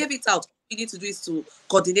we gave it out. What we need to do is to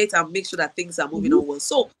coordinate and make sure that things are moving on well.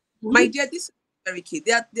 So, my dear, this is very key.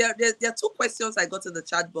 There are two questions I got in the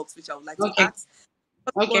chat box which I would like to ask.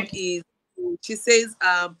 First one is, she says,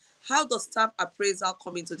 how does staff appraisal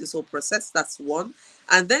come into this whole process? That's one.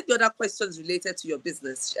 And then the other question is related to your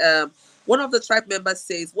business. One of the tribe members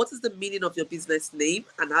says, what is the meaning of your business name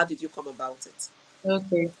and how did you come about it?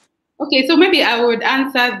 Okay, so maybe I would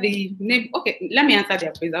answer the name. Okay, let me answer the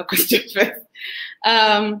appraisal question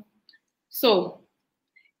first. So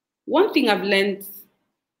one thing I've learned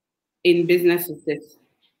in business is this.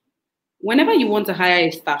 Whenever you want to hire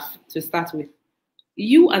a staff to start with,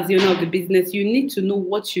 you as the owner of the business, you need to know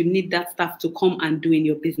what you need that staff to come and do in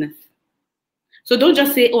your business. So don't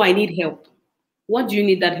just say, oh, I need help. What do you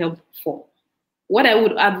need that help for? What I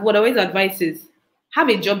would always advise is have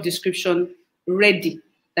a job description ready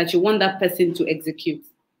that you want that person to execute.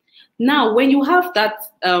 Now, when you have that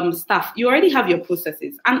staff, you already have your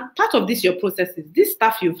processes. And part of this, your processes, this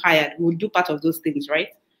staff you've hired will do part of those things, right?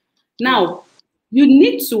 Now, you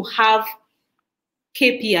need to have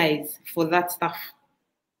KPIs for that staff.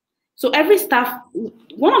 So every staff,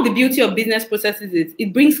 one of the beauty of business processes is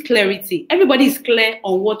it brings clarity. Everybody is clear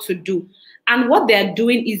on what to do. And what they're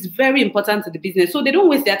doing is very important to the business. So they don't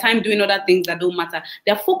waste their time doing other things that don't matter.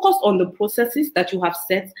 They're focused on the processes that you have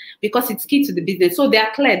set because it's key to the business. So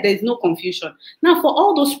they're clear, there's no confusion. Now, for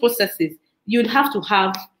all those processes, you'd have to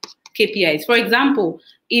have KPIs. For example,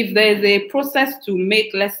 if there's a process to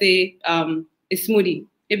make, let's say, a smoothie,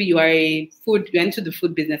 maybe you're into the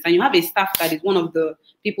food business and you have a staff that is one of the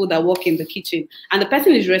people that work in the kitchen, and the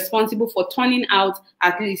person is responsible for turning out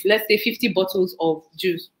at least, let's say, 50 bottles of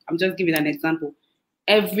juice. I'm just giving an example.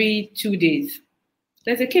 Every 2 days,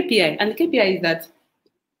 there's a KPI, and the KPI is that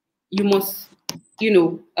you must,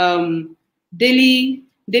 daily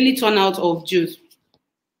turnout of juice,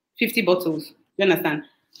 50 bottles. You understand?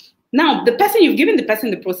 Now, you've given the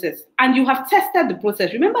person the process and you have tested the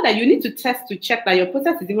process. Remember that you need to test to check that your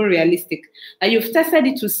process is even realistic, that you've tested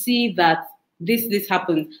it to see that this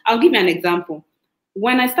happens. I'll give you an example.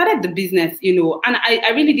 When I started the business, and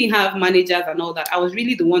I really didn't have managers and all that. I was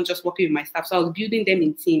really the one just working with my staff. So I was building them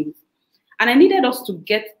in teams. And I needed us to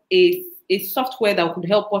get a software that could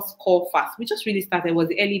help us call fast. We just really started. It was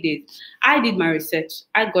the early days. I did my research.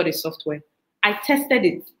 I got a software. I tested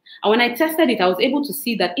it. And when I tested it, I was able to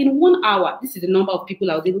see that in 1 hour, this is the number of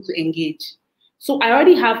people I was able to engage. So I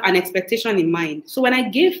already have an expectation in mind. So when I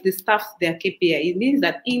gave the staff their KPI, it means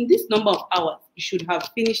that in this number of hours, you should have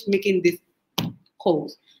finished making this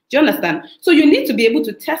calls. Do you understand? So you need to be able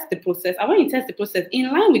to test the process. And when you test the process,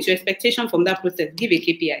 in line with your expectation from that process, give a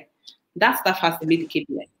KPI. That staff has to meet the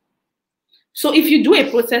KPI. So if you do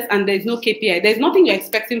a process and there's no KPI, there's nothing you're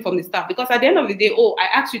expecting from the staff, because at the end of the day, I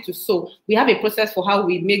asked you to sew. We have a process for how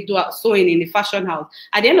we make sewing in the fashion house.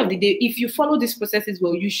 At the end of the day, if you follow this process as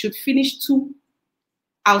well, you should finish 2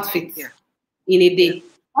 outfits in a day.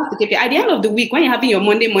 That's the KPI. At the end of the week, when you're having your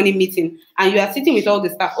Monday morning meeting and you are sitting with all the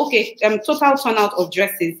staff, okay, total turnout of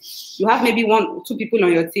dresses. You have maybe 1 or 2 people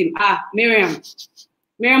on your team. Miriam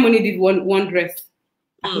only did one dress.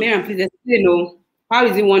 Miriam, please, how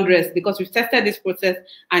is it 1 dress? Because we've tested this process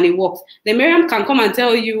and it works. Then Miriam can come and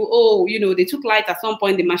tell you, they took light at some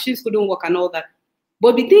point, the machines couldn't work and all that.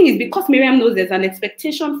 But the thing is, because Miriam knows there's an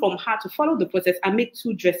expectation from her to follow the process and make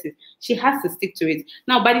 2 dresses, she has to stick to it.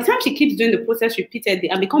 Now, by the time she keeps doing the process repeatedly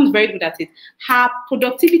and becomes very good at it, her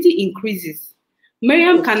productivity increases.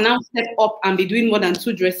 Miriam can now step up and be doing more than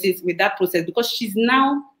 2 dresses with that process because she's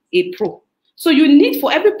now a pro. So you need,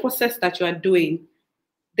 for every process that you are doing,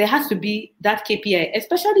 there has to be that KPI,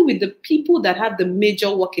 especially with the people that have the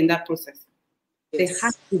major work in that process. There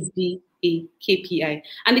has to be a KPI.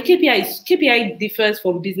 And the KPI differs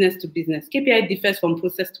from business to business. KPI differs from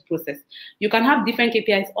process to process. You can have different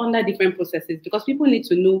KPIs under different processes because people need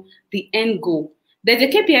to know the end goal. There's a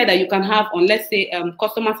KPI that you can have on, let's say,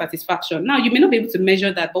 customer satisfaction. Now, you may not be able to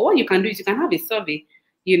measure that, but what you can do is you can have a survey,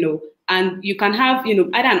 and you can have, either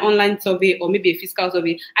an online survey or maybe a physical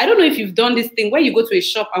survey. I don't know if you've done this thing where you go to a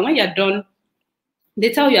shop and when you're done,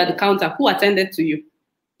 they tell you at the counter who attended to you.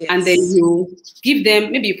 Yes. And then you give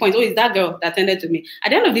them maybe a point. Oh, is that girl that attended to me? At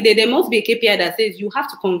the end of the day, there must be a KPI that says you have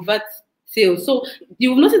to convert sales. So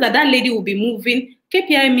you will notice that lady will be moving.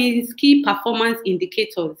 KPI means key performance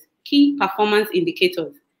indicators. Key performance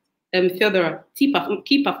indicators. Theodora,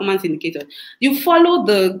 key performance indicators. You follow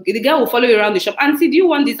the girl will follow you around the shop. Auntie, do you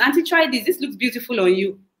want this? Auntie, try this. This looks beautiful on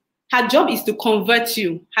you. Her job is to convert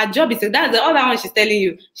you. Her job is that's the other one she's telling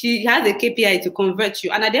you. She has a KPI to convert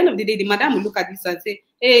you. And at the end of the day, the madam will look at this and say,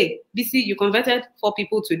 hey, BC, you converted 4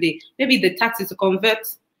 people today. Maybe the task is to convert,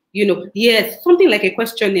 yes, something like a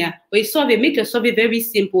questionnaire or a survey. Make your survey very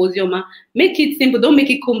simple, Zioma. Make it simple. Don't make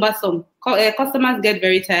it cumbersome. Customers get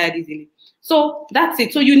very tired easily. So that's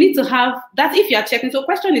it. So you need to have that if you are checking. So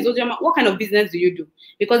question is, what kind of business do you do?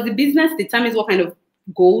 Because the business determines what kind of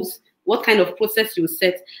goals, what kind of process you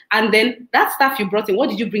set. And then that staff you brought in, what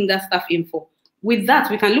did you bring that staff in for? With that,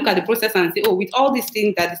 we can look at the process and say, with all these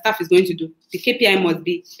things that the staff is going to do, the KPI must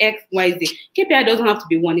be X, Y, Z. KPI doesn't have to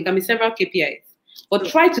be 1. It can be several KPIs. But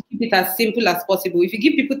try to keep it as simple as possible. If you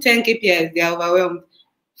give people 10 KPIs, they are overwhelmed.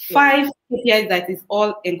 5 KPIs that is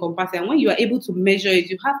all encompassing. And when you are able to measure it,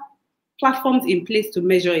 you have platforms in place to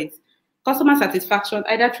measure it. Customer satisfaction,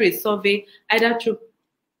 either through a survey, either through,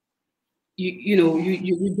 you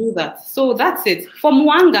do that. So that's it. For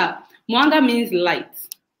Mwanga means light.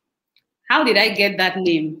 How did I get that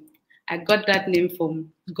name? I got that name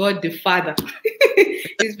from God the Father.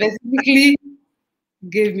 He specifically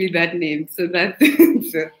gave me that name. So that's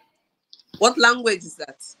it. So, what language is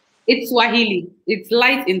that? It's Swahili. It's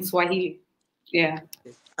light in Swahili. Yeah.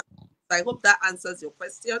 I hope that answers your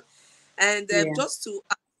question. And just to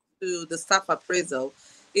add to the staff appraisal,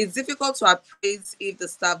 it's difficult to appraise if the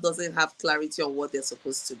staff doesn't have clarity on what they're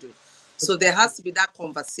supposed to do. So there has to be that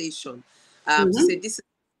conversation to say, this is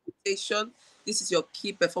station. This is your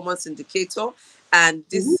key performance indicator, and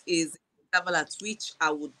this is the level at which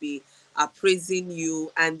I would be appraising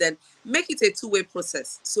you, and then make it a two-way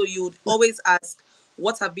process. So you would always ask,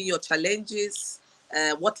 what have been your challenges?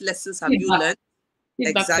 What lessons have you learned?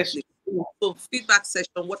 Feedback Exactly. session. Yeah. So feedback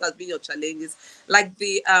session, what has been your challenges? Like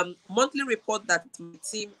the monthly report that my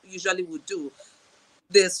team usually would do,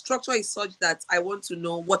 the structure is such that I want to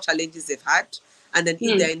know what challenges they've had, and then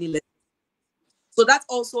if there are any lessons. So that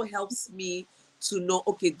also helps me to know,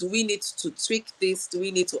 okay, do we need to tweak this? Do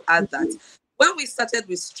we need to add that? When we started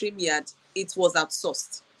with StreamYard, it was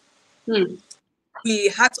outsourced. We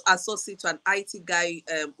had to outsource it to an IT guy,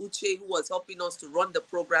 Uche, who was helping us to run the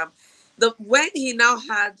program. When he now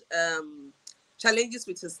had challenges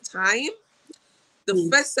with his time, the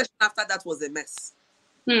first session after that was a mess.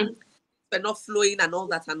 We're not flowing and all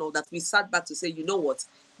that and all that. We sat back to say, you know what?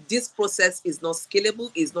 This process is not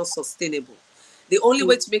scalable, is not sustainable. The only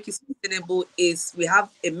way to make it sustainable is we have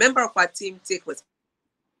a member of our team take responsibility.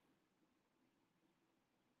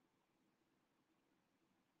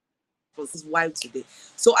 This is why today.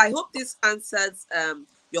 So I hope this answers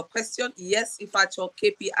your question. Yes, if at all,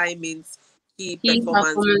 KPI means key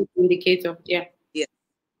performance indicator. Yeah. Yeah.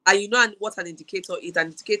 And you know what an indicator is? An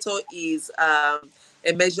indicator is a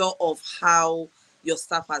measure of how your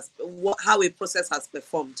staff how a process has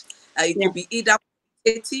performed. It could be either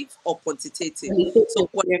qualitative or quantitative. So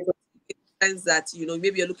quantitative in the sense that, you know,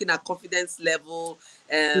 maybe you're looking at confidence level,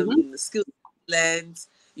 skills length,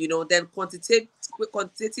 you know, then quantitative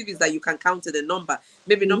is that you can count the number,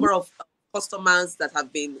 maybe number of customers that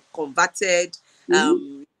have been converted,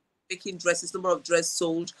 making dresses, number of dress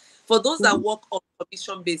sold. For those that work on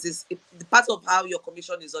commission basis, the part of how your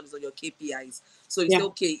commission is on your KPIs. So you say,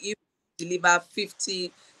 okay, if you deliver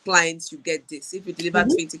 50 clients, you get this. If you deliver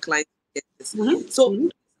 20 clients, you get this. So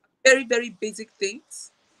very, very basic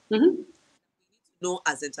things we need to know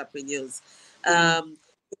as entrepreneurs.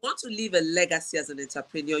 You want to leave a legacy as an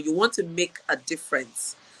entrepreneur, you want to make a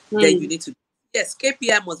difference, then you need to, yes,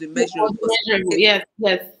 KPI must be measurable. Yes.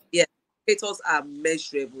 Yes, indicators are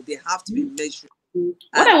measurable. They have to be measurable.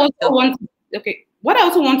 What I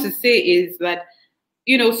also want to say is that,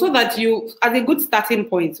 you know, so that you, as a good starting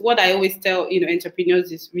point, what I always tell, you know,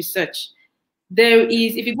 entrepreneurs is research. There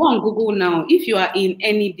is, if you go on Google now, if you are in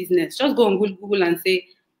any business, just go on Google and say,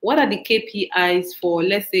 what are the KPIs for,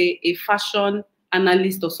 let's say, a fashion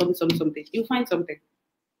analyst or something. You'll find something.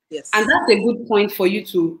 Yes. And that's a good point for you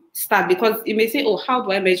to start, because you may say, oh, how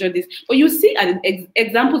do I measure this? But you see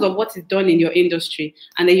examples of what is done in your industry,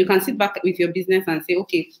 and then you can sit back with your business and say,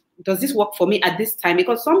 okay, does this work for me at this time?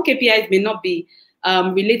 Because some KPIs may not be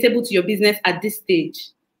relatable to your business at this stage,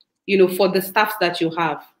 you know, for the staff that you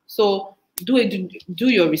have. So do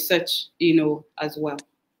your research, you know, as well.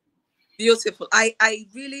 Beautiful. I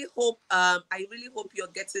really hope you're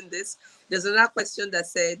getting this. There's another question that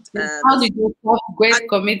said, how did you get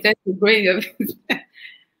committed to growing your business?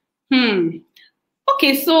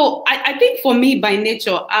 Okay, so I think for me, by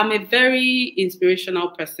nature, I'm a very inspirational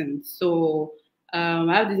person. So I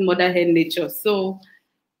have this mother hen nature. So,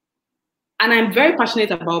 and I'm very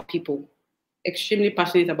passionate about people, extremely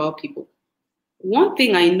passionate about people. One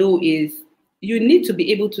thing I know is you need to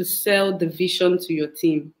be able to sell the vision to your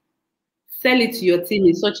team. Sell it to your team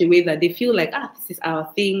in such a way that they feel like, this is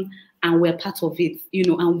our thing and we're part of it, you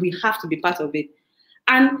know, and we have to be part of it.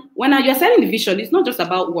 And when you're selling the vision, it's not just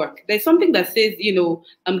about work. There's something that says, you know,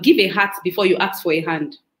 give a hat before you ask for a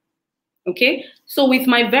hand. Okay? So with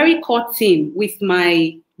my very core team, with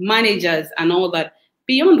my managers and all that,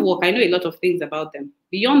 beyond work, I know a lot of things about them.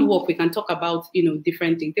 Beyond work, we can talk about, you know,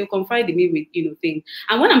 different things. They'll confide in me with, you know, things.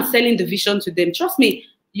 And when I'm selling the vision to them, trust me,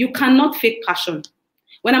 you cannot fake passion.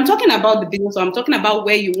 When I'm talking about the business, or I'm talking about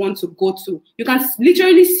where you want to go to, you can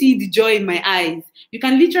literally see the joy in my eyes. You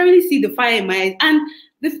can literally see the fire in my eyes. And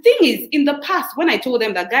the thing is, in the past, when I told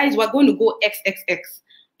them that, guys, we're going to go XXX,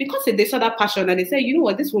 because they saw that passion and they said, you know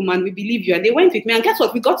what, this woman, we believe you. And they went with me. And guess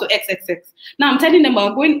what? We got to XXX. Now I'm telling them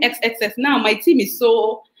we're going XXX. Now my team is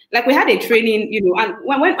so, like, we had a training, you know, and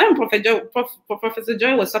when Professor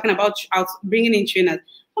Joy was talking about bringing in trainers,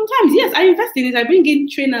 sometimes, yes, I invest in it. I bring in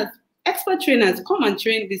trainers, expert trainers, come and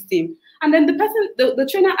train this team. And then the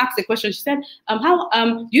trainer asked a question. She said, how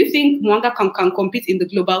do you think Mwanga can compete in the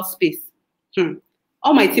global space?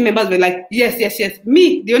 All my team members were like, yes.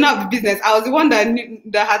 Me, the owner of the business, I was the one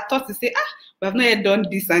that had thought to say, we have not yet done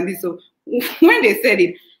this and this. So when they said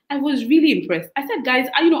it, I was really impressed. I said, guys,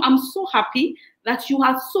 you know, I'm so happy that you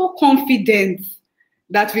are so confident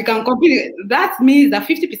that we can compete. That means that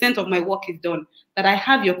 50% of my work is done, that I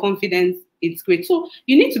have your confidence it's great. So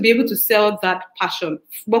you need to be able to sell that passion.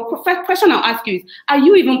 But first question I'll ask you is, are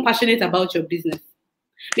you even passionate about your business?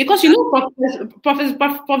 Because you know,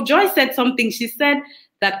 Prof. Joy said something. She said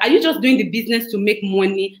that, are you just doing the business to make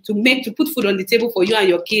money, to put food on the table for you and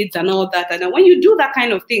your kids and all that? And then when you do that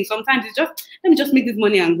kind of thing, sometimes it's just, let me just make this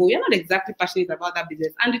money and go. You're not exactly passionate about that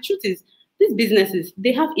business. And the truth is, these businesses,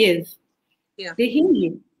 they have ears. Yeah. They hear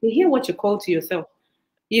you. They hear what you call to yourself.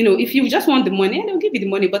 You know, if you just want the money, they'll give you the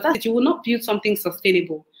money, but that's it. You will not build something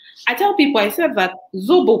sustainable. I tell people, I said that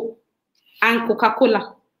Zobo and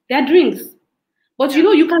Coca-Cola, they're drinks. But you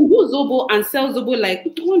know, you can do Zobo and sell Zobo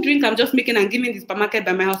like, one drink I'm just making and giving the supermarket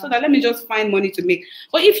by my house, so that let me just find money to make.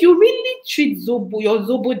 But if you really treat Zobo, your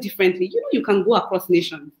Zobo differently, you know, you can go across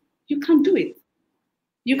nations. You can do it.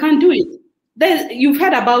 You can do it. You've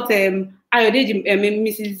heard about Ayodeji,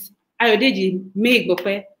 Mrs. Ayodeji May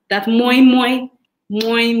Igbope, that moi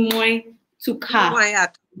took her. Moi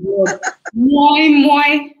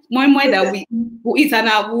that we eat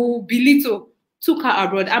and will belittle, took her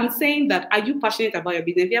abroad. I'm saying that, are you passionate about your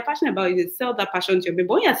business? If you're passionate about it, sell that passion to your business.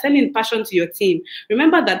 But when you're selling passion to your team,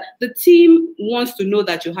 remember that the team wants to know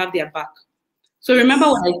that you have their back. So remember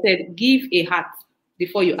what I said, give a heart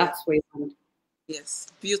before you ask for a hand. Yes,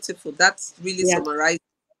 beautiful. That's really summarized.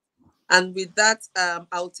 And with that,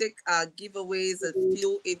 I'll take our giveaways a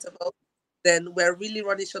few intervals. Then we're really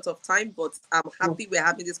running short of time, but I'm happy we're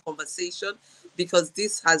having this conversation because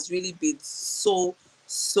this has really been so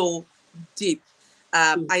deep.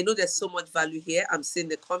 I know there's so much value here. I'm seeing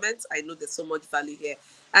the comments. I know there's so much value here.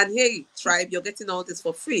 And hey, tribe, you're getting all this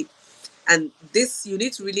for free. And this, you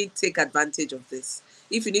need to really take advantage of this.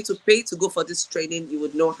 If you need to pay to go for this training, you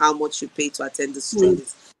would know how much you pay to attend this training.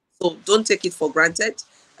 So don't take it for granted.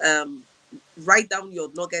 Write down your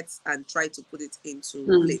nuggets and try to put it into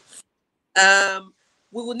play.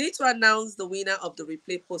 We will need to announce the winner of the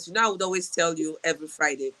replay post. You know, I would always tell you every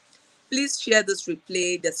Friday, please share this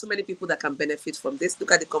replay. There's so many people that can benefit from this.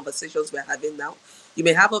 Look at the conversations we're having now. You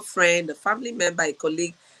may have a friend, a family member, a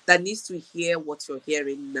colleague that needs to hear what you're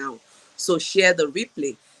hearing now. So share the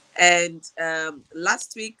replay. And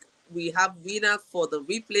last week, we have winner for the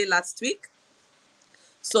replay last week.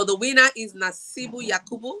 So the winner is Nasibu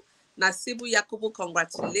Yakubu. Nasibu Yakubu,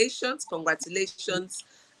 congratulations. Congratulations.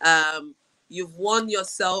 You've won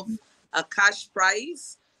yourself a cash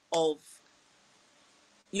prize of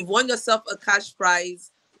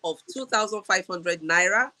 2,500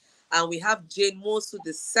 naira. And we have Jane Mosu,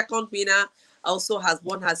 the second winner, also has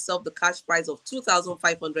won herself the cash prize of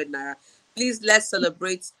 2,500 naira. Please, let's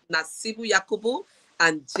celebrate Nasibu Yakubu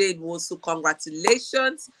and Jane Mosu.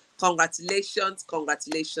 Congratulations, congratulations,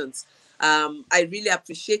 congratulations. I really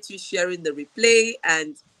appreciate you sharing the replay,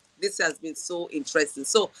 and this has been so interesting.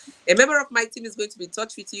 So a member of my team is going to be in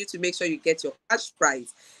touch with you to make sure you get your cash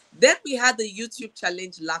prize. Then we had the YouTube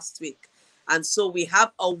challenge last week. And so we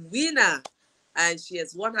have a winner, and she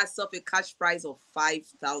has won herself a cash prize of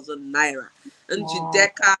 5,000 naira.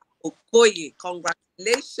 Njideka Okoye,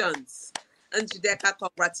 congratulations. Njideka,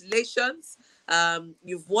 congratulations.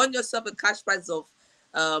 You've won yourself a cash prize of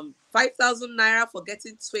 5,000 naira for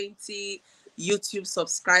getting 20 YouTube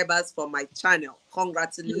subscribers for my channel.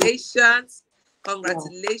 Congratulations,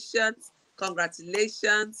 congratulations,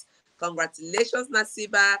 congratulations, congratulations,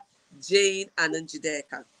 Nasiba, Jane, and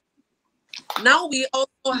Njideka. Now we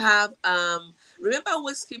also have, remember I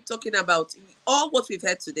always keep talking about all what we've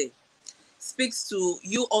heard today speaks to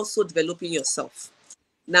you also developing yourself.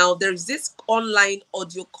 Now, there's this online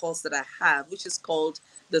audio course that I have, which is called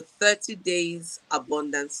the 30 Days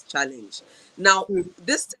Abundance Challenge. Now,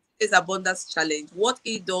 this 30 Days Abundance Challenge, what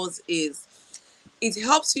it does is it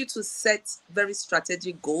helps you to set very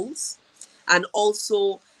strategic goals and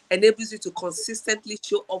also enables you to consistently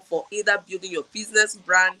show up for either building your business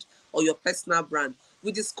brand or your personal brand.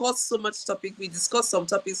 We discussed so much topic. We discussed some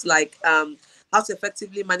topics like how to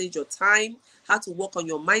effectively manage your time, how to work on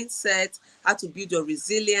your mindset, how to build your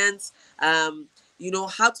resilience, you know,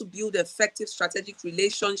 how to build effective strategic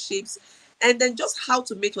relationships, and then just how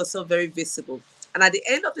to make yourself very visible. And at the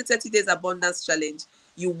end of the 30 Days Abundance Challenge,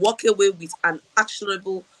 you walk away with an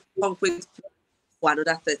actionable, concrete plan for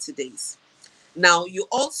another 30 days. Now, you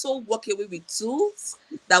also walk away with tools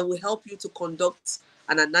that will help you to conduct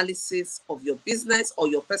an analysis of your business or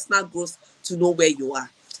your personal growth to know where you are.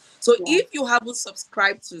 So if you haven't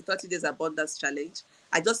subscribed to the 30 Days Abundance Challenge,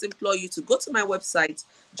 I just implore you to go to my website,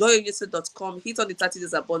 joyonyesoh.com, hit on the 30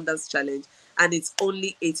 Days Abundance Challenge, and it's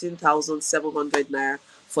only 18,700 naira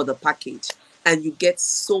for the package. And you get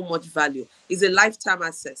so much value. It's a lifetime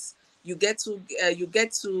access. You get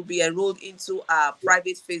to be enrolled into our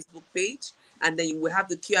private Facebook page, and then you will have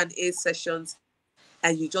the Q&A sessions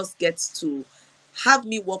and you just get to have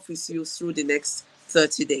me work with you through the next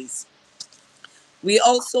 30 days. We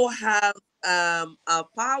also have our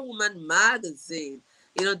Power Woman magazine.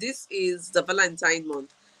 You know, this is the Valentine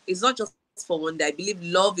month. It's not just for one day. I believe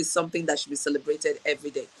love is something that should be celebrated every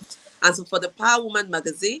day. And so for the Power Woman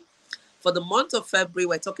magazine, for the month of February,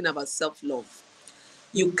 we're talking about self-love.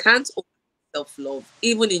 You can't self-love,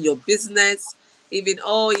 even in your business. Even,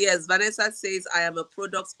 oh yes, Vanessa says, I am a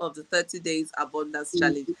product of the 30 days abundance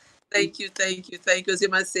challenge. Thank you, thank you, thank you.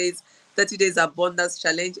 Zima says, 30 days abundance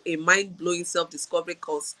challenge, a mind-blowing self-discovery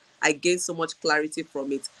course. I gained so much clarity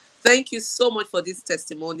from it. Thank you so much for these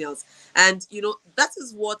testimonials. And you know, that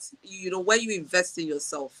is what, you know, when you invest in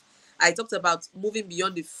yourself. I talked about moving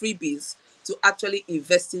beyond the freebies to actually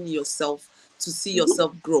investing in yourself to see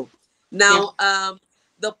yourself grow. Now,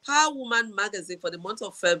 the Power Woman magazine for the month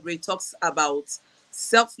of February talks about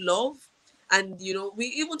self-love. And, you know, we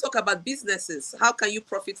even talk about businesses. How can you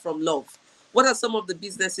profit from love? What are some of the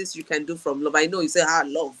businesses you can do from love? I know you say,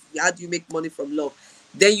 love. How do you make money from love?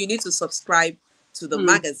 Then you need to subscribe to the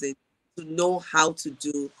magazine to know how to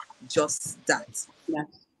do just that. Yeah.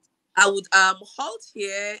 I would halt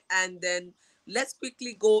here, and then let's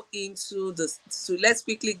quickly go into the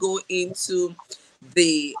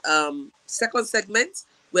second segment.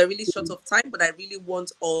 We're really short of time, but I really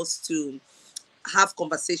want us to have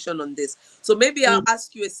conversation on this. So maybe I'll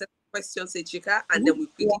ask you a set of questions, Echika, and then we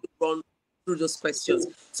quickly run through those questions.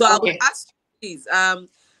 So I would ask you, please,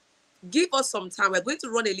 give us some time. We're going to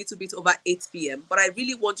run a little bit over 8 p.m., but I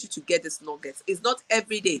really want you to get this nuggets. It's not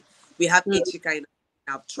every day we have Echika in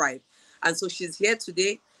our tribe. And so she's here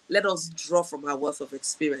today. Let us draw from her wealth of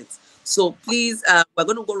experience. So please, we're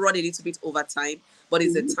going to go run a little bit over time, but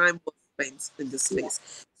it's a time well spent in this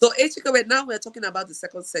space. So Echika, right now we're talking about the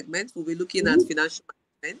second segment. We'll be looking at financial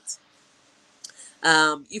management.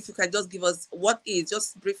 If you can just give us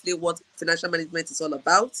just briefly what financial management is all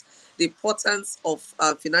about, the importance of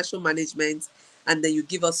financial management, and then you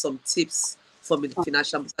give us some tips for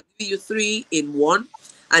financial. I'll give you 3 in 1,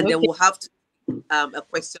 and then we'll have a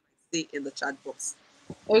question in the chat box.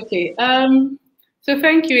 Okay. So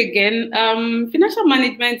thank you again. Financial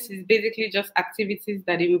management is basically just activities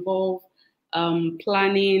that involve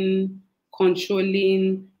planning,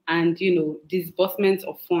 controlling, and disbursement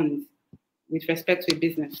of funds with respect to a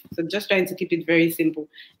business. So just trying to keep it very simple.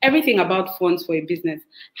 Everything about funds for a business.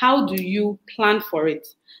 How do you plan for it?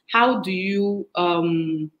 How do you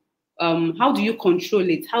control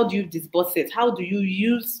it? How do you disburse it? How do you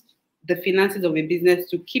use the finances of a business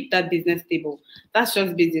to keep that business stable? That's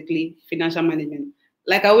just basically financial management.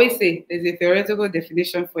 Like I always say, there's a theoretical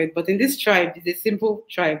definition for it, but in this tribe, it's a simple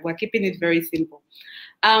tribe. We're keeping it very simple.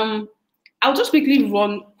 I'll just quickly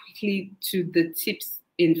run to the tips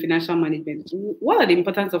in financial management. What are the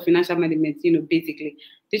importance of financial management? Basically,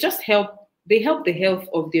 they just help. They help the health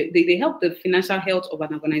of they help the financial health of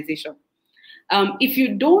an organization. If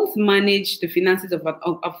you don't manage the finances of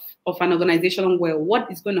an organization well,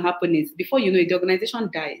 what is going to happen is, before you know it, the organization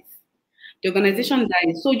dies. The organization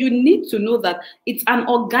dies. So you need to know that it's an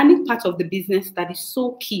organic part of the business that is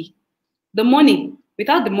so key. The money.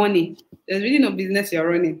 Without the money, there's really no business you're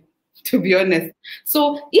running, to be honest.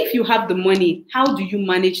 So if you have the money, how do you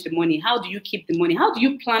manage the money? How do you keep the money? How do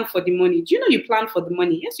you plan for the money? Do you know you plan for the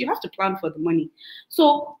money? Yes, you have to plan for the money.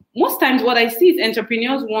 So most times what I see is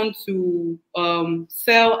entrepreneurs want to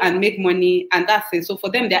sell and make money, and that's it. So for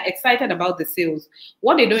them, they're excited about the sales.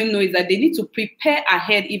 What they don't know is that they need to prepare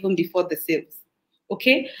ahead even before the sales.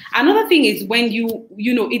 Okay. Another thing is when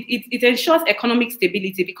it ensures economic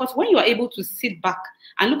stability, because when you are able to sit back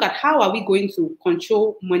and look at how are we going to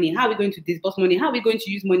control money, how are we going to disburse money, how are we going to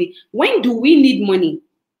use money, when do we need money,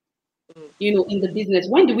 in the business,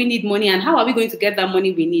 when do we need money, and how are we going to get that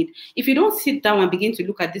money we need? If you don't sit down and begin to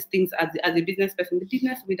look at these things as a business person, the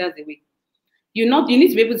business withers away. You need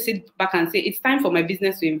to be able to sit back and say, it's time for my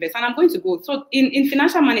business to invest, and I'm going to go. So in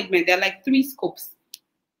financial management, there are like 3 scopes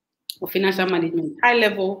of financial management. High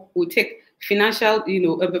level, we take financial,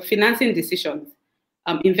 financing decisions,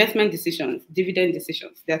 investment decisions, dividend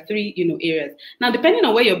decisions. There are 3, areas. Now, depending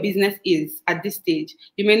on where your business is at this stage,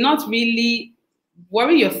 you may not really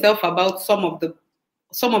worry yourself about some of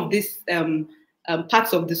these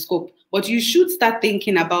parts of the scope, but you should start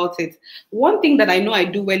thinking about it. One thing that I know I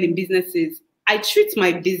do well in business is I treat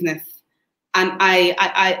my business, and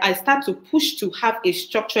I start to push to have a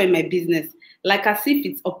structure in my business, like as if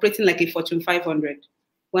it's operating like a Fortune 500.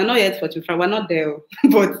 We're not yet Fortune 500, we're not there,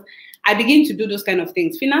 but I begin to do those kind of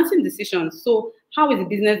things. Financing decisions. So how is the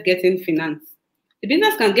business getting financed? The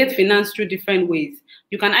business can get financed through different ways.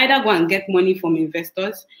 You can either go and get money from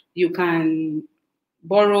investors. You can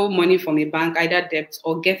borrow money from a bank, either debt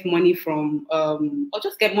or get money from, or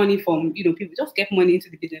just get money from, people, just get money into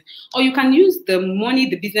the business. Or you can use the money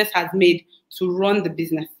the business has made to run the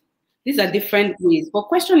business. These are different ways. But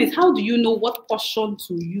question is, how do you know what portion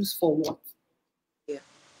to use for what? Yeah.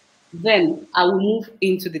 Then I will move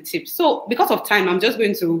into the tips. So because of time, I'm just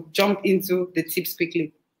going to jump into the tips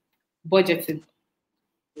quickly. Budgeting.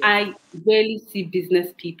 Yeah. I rarely see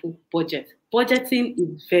business people budget. Budgeting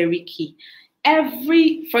is very key.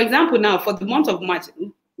 For example, now for the month of March,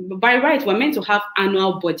 by right, we're meant to have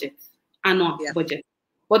annual budget. Yeah. Budget.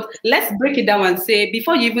 But let's break it down and say,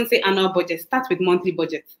 before you even say annual budget, start with monthly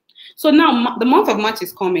budget. So now the month of March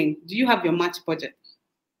is coming. Do you have your March budget?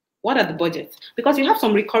 What are the budgets? Because you have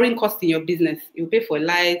some recurring costs in your business. You pay for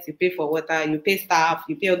lights, you pay for water, you pay staff,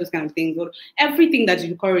 you pay all those kind of things. Everything that is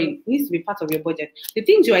recurring needs to be part of your budget. The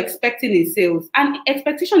things you're expecting in sales, and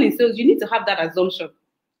expectation in sales, you need to have that assumption.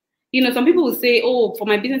 Some people will say, oh, for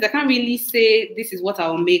my business, I can't really say this is what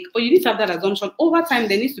I'll make. But you need to have that assumption. Over time,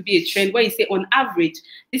 there needs to be a trend where you say, on average,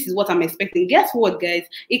 this is what I'm expecting. Guess what, guys?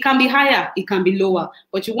 It can be higher, it can be lower.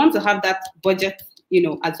 But you want to have that budget,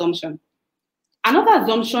 assumption.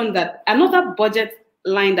 Another budget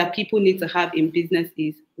line that people need to have in business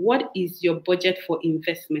is, what is your budget for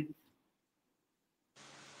investment?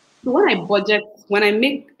 So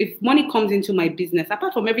if money comes into my business,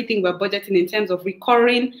 apart from everything we're budgeting in terms of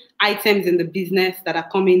recurring items in the business that are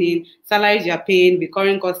coming in, salaries you're paying,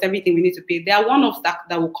 recurring costs, everything we need to pay, there are one-offs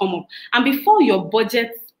that will come up. And before your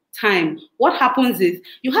budget time, what happens is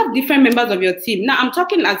you have different members of your team. Now, I'm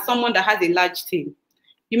talking as someone that has a large team.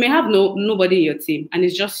 You may have nobody in your team and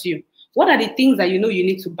it's just you. What are the things that you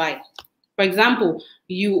need to buy? For example,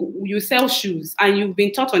 you sell shoes and you've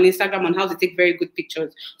been taught on Instagram on how to take very good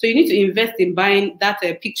pictures. So you need to invest in buying that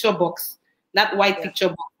picture box, that white picture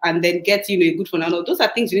box, and then get a good phone. And all those are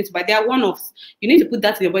things you need to buy. They are one-offs. You need to put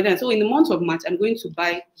that in your budget. So in the month of March, I'm going to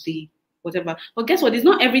buy the whatever. But guess what? It's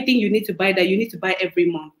not everything you need to buy that you need to buy every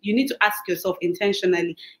month. You need to ask yourself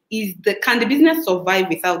intentionally, can the business survive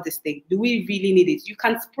without this thing? Do we really need it? You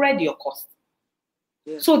can spread your costs.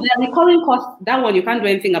 Yeah. So the recurring costs, that one you can't do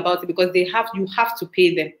anything about it because you have to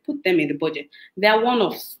pay them, put them in the budget. They are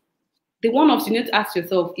one-offs. The one-offs, you need to ask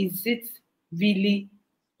yourself, is it really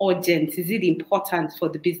urgent? Is it important for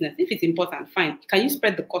the business? If it's important, fine. Can you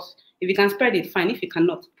spread the cost? If you can spread it, fine. If you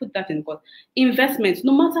cannot, put that in the cost. Investments,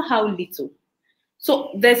 no matter how little. So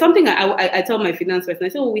there's something I tell my finance person. I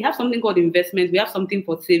say, we have something called investments. We have something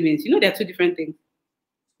for savings. There are two different things.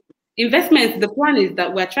 Investments, the plan is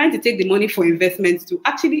that we're trying to take the money for investments to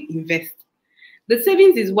actually invest. The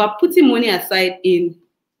savings is we're putting money aside in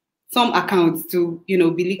some accounts to, be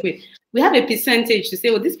liquid. We have a percentage to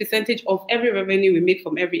say, this percentage of every revenue we make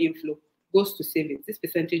from every inflow goes to savings. This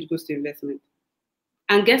percentage goes to investment.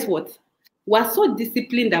 And guess what? We're so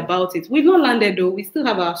disciplined about it. We've not landed though. We still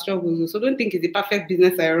have our struggles. So don't think it's a perfect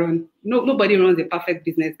business I run. No, nobody runs a perfect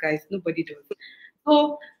business, guys. Nobody does.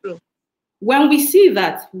 So when we see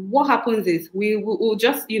that, what happens is we will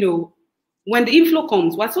just, when the inflow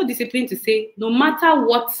comes, we're so disciplined to say, no matter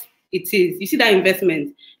what it is, you see that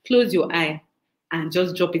investment, close your eye and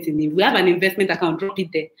just drop it in it. We have an investment account, drop it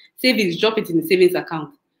there. Savings, drop it in the savings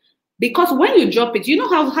account. Because when you drop it,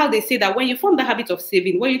 how they say that when you form the habit of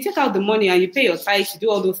saving, when you take out the money and you pay your tithes, you do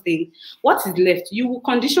all those things, what is left? You will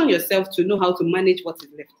condition yourself to know how to manage what is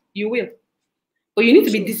left. You will. But you need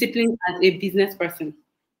to be disciplined as a business person.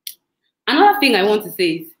 Another thing I want to say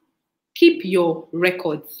is keep your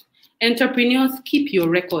records. Entrepreneurs, keep your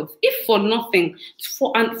records. If for nothing,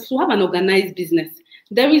 to have an organized business,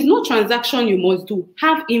 there is no transaction you must do.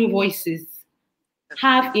 Have invoices.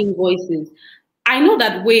 Have invoices. I know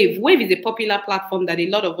that Wave is a popular platform that a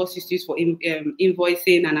lot of us used to use for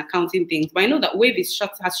invoicing and accounting things. But I know that Wave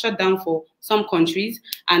has shut down for some countries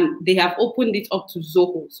and they have opened it up to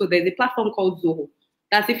Zoho. So there's a platform called Zoho.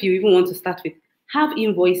 That's if you even want to start with. Have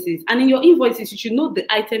invoices. And in your invoices, you should know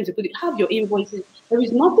the items you put in. Have your invoices. There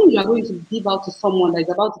is nothing you are going to give out to someone that is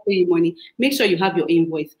about to pay you money. Make sure you have your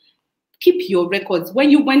invoice. Keep your records.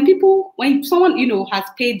 When someone has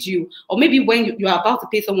paid you, or maybe when you are about to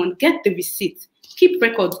pay someone, get the receipt. Keep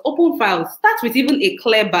records. Open files. Start with even a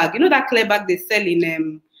clear bag. That clear bag they sell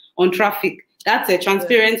in on traffic. That's a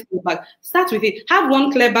transparent bag. Start with it. Have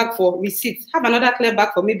one clear bag for receipts. Have another clear bag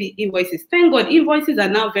for maybe invoices. Thank God, invoices are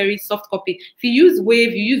now very soft copy. If you use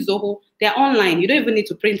Wave, you use Zoho, they're online. You don't even need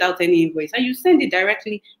to print out any invoice. And you send it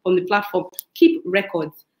directly from the platform. Keep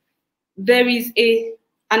records. There is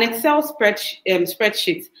an Excel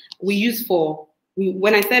spreadsheet we use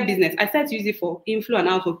when I start business. I start to use it for inflow and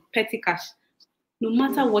outflow, petty cash. No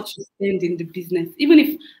matter what you spend in the business, even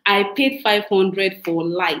if I paid 500 for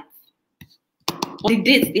light, the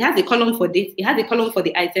date, it has a column for date, it has a column for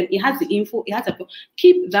the item, it has the info, it has a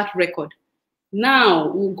keep that record. Now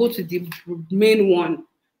we'll go to the main one.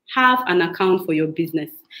 Have an account for your business.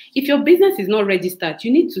 If your business is not registered,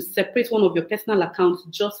 you need to separate one of your personal accounts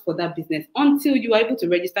just for that business until you are able to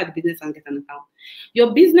register the business and get an account.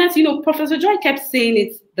 Your business, Professor Joy kept saying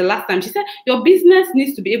it the last time. She said your business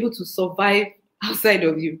needs to be able to survive outside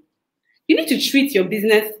of you. You need to treat your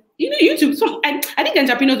business. You need to. I think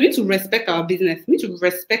entrepreneurs, we need to respect our business. We need to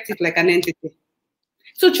respect it like an entity.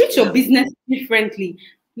 So treat your business differently.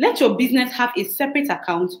 Let your business have a separate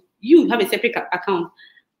account. You have a separate account.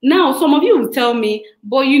 Now, some of you will tell me,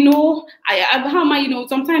 but how am I,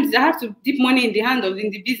 sometimes I have to dip money in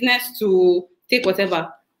the business to take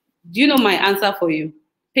whatever. Do you know my answer for you?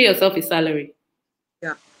 Pay yourself a salary.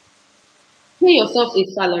 Yeah. Pay yourself a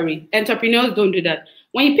salary. Entrepreneurs don't do that.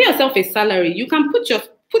 When you pay yourself a salary, you can put your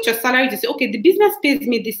salary to say, okay, the business pays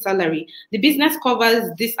me this salary. The business covers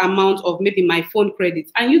this amount of maybe my phone credits.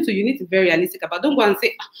 And you need to be very realistic about. Don't go and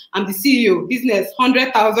say, I'm the CEO, business,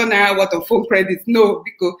 100,000 naira worth of phone credits. No,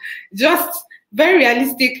 because just very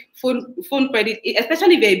realistic phone credit,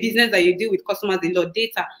 especially if you're a business that you deal with customers a lot,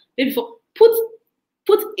 data. Maybe put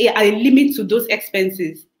a limit to those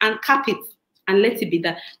expenses and cap it. And let it be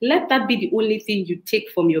that. Let that be the only thing you take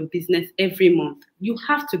from your business every month. You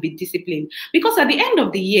have to be disciplined. Because at the end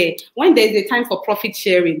of the year, when there's a time for profit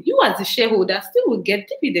sharing, you as a shareholder still will get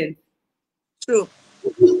dividends. True.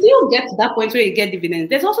 You still get to that point where you get dividends.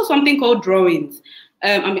 There's also something called drawings.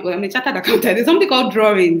 I'm a chartered accountant. There's something called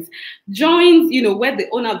drawings. Drawings, where the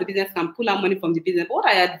owner of the business can pull out money from the business. But what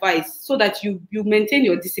I advise, so that you maintain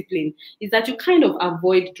your discipline, is that you kind of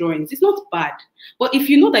avoid drawings. It's not bad. But if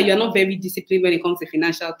you know that you're not very disciplined when it comes to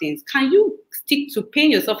financial things, can you stick to paying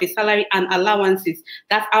yourself a salary and allowances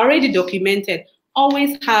that's already documented?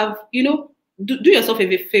 Always have, do yourself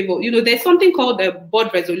a favor. There's something called the board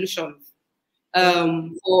resolutions.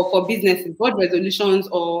 For businesses, board resolutions,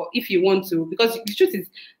 or if you want to, because the truth is,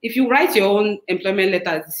 if you write your own employment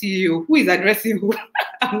letter as CEO, who is addressing who?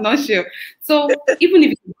 I'm not sure. So even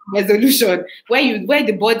if it's a resolution where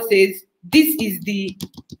the board says this is the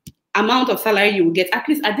amount of salary you will get, at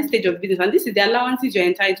least at this stage of business, and this is the allowances you're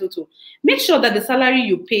entitled to, make sure that the salary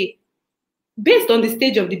you pay, based on the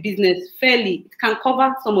stage of the business, fairly, it can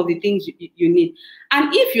cover some of the things you need. And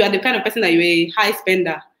if you are the kind of person that you're a high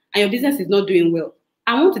spender, and your business is not doing well,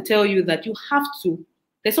 I want to tell you that you have to,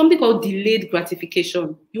 there's something called delayed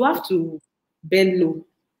gratification. You have to bend low.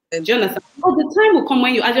 Do you understand? But the time will come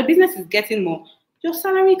when as your business is getting more, your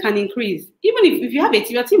salary can increase. Even if you have a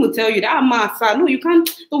team, your team will tell you that, no, you can't,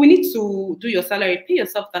 so we need to do your salary, pay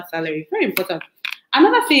yourself that salary. Very important.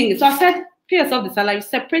 Another thing, so I said, pay yourself the salary,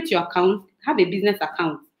 separate your account, have a business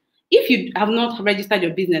account. If you have not registered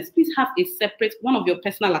your business, please have a separate one of your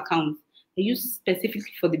personal accounts. They use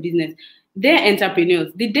specifically for the business. They're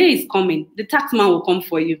entrepreneurs. The day is coming. The tax man will come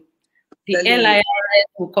for you. The LIRS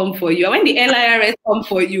will come for you. And when the LIRS come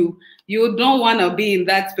for you, you don't want to be in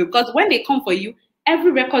that, because when they come for you,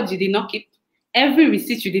 every record you did not keep, every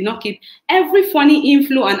receipt you did not keep, every funny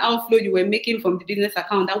inflow and outflow you were making from the business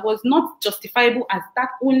account that was not justifiable as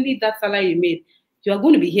only that salary you made, you are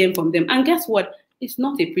going to be hearing from them. And guess what? It's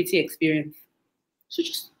not a pretty experience. So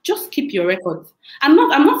just keep your records. I'm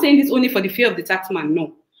not saying this only for the fear of the tax man,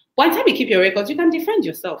 no. By the time you keep your records, you can defend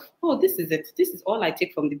yourself. Oh, this is it. This is all I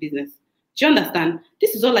take from the business. Do you understand?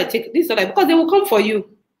 This is all I take. This is all because they will come for you.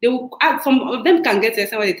 They will add, some of them can get to a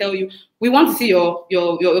point where they tell you, we want to see your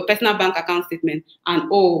personal bank account statement, and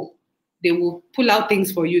they will pull out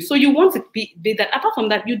things for you. So you want to be that. Apart from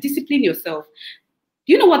that, you discipline yourself.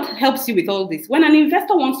 Do you know what helps you with all this? When an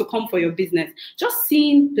investor wants to come for your business, just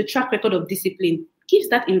seeing the track record of discipline gives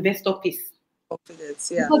that investor peace.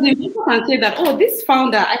 Confidence, yeah. Because the investor can say that, oh, this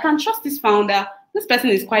founder, I can trust this founder. This person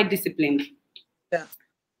is quite disciplined. Yeah.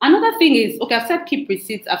 Another thing is, okay, I've said keep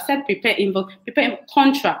receipts. I've said prepare invoice, prepare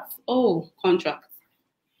contracts. Oh, contracts.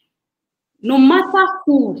 No matter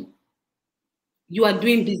who you are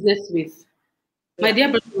doing business with, my dear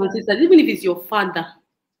brothers and sisters, even if it's your father,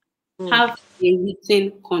 have a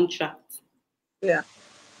written contract. Yeah.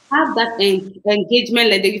 Have that engagement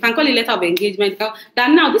letter. You can call it letter of engagement.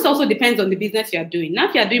 That now, this also depends on the business you are doing. Now,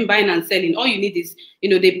 if you are doing buying and selling, all you need is,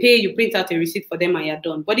 they pay, you print out a receipt for them and you're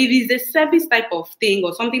done. But if it's a service type of thing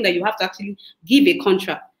or something that you have to actually give a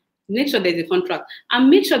contract, make sure there's a contract. And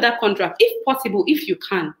make sure that contract, if possible, if you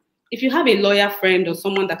can, if you have a lawyer friend or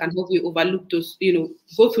someone that can help you overlook those,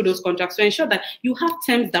 go through those contracts to ensure that you have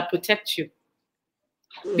terms that protect you.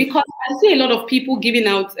 Because I see a lot of people giving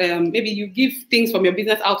out, maybe you give things from your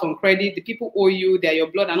business out on credit, the people owe you, they're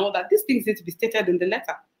your blood and all that. These things need to be stated in the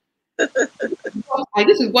letter.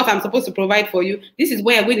 This is what I'm supposed to provide for you. This is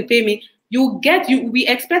where you're going to pay me. We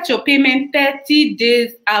expect your payment 30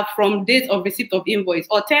 days from date of receipt of invoice,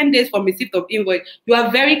 or 10 days from receipt of invoice. You are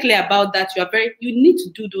very clear about that. You need to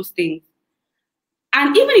do those things.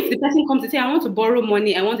 And even if the person comes to say, I want to borrow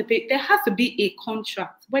money, I want to pay, there has to be a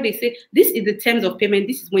contract where they say, this is the terms of payment,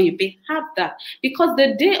 this is when you pay. Have that. Because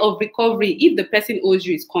the day of recovery, if the person owes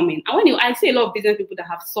you, is coming. And I see a lot of business people that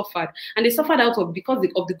have suffered, and they suffered because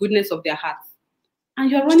of the goodness of their hearts. And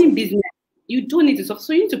you're running business, you don't need to suffer.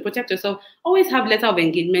 So you need to protect yourself. Always have letter of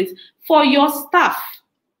engagement for your staff.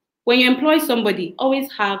 When you employ somebody, always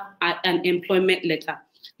have an employment letter.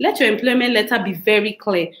 Let your employment letter be very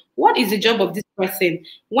clear. What is the job of this person?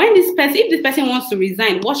 If this person wants to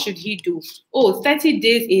resign, what should he do? 30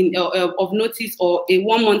 days of notice, or a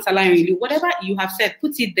 1 month salary review, whatever you have said,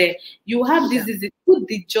 put it there. You have this, put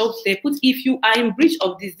the jobs there. If you are in breach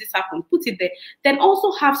of this happened, put it there. Then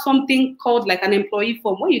also have something called like an employee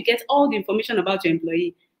form, where you get all the information about your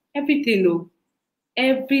employee. Everything.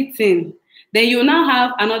 Everything. Then you now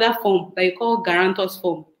have another form that you call guarantors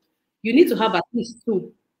form. You need to have at least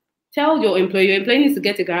 2. Tell your employee needs to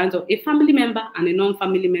get a guarantor, a family member and a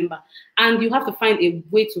non-family member. And you have to find a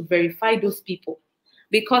way to verify those people.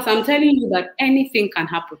 Because I'm telling you that anything can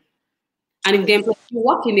happen. And if you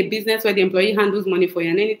work in a business where the employee handles money for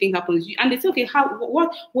you and anything happens, and they say, okay,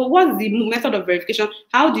 what's the method of verification?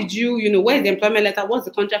 How did you, where's the employment letter? What's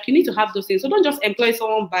the contract? You need to have those things. So don't just employ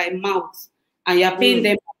someone by mouth and you're paying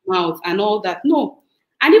them by mouth and all that. No.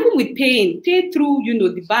 And even with pay through,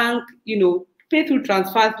 the bank, pay through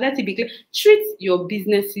transfers, let it be clear. Treat your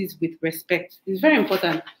businesses with respect. It's very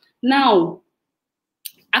important. Now,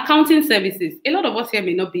 accounting services. A lot of us here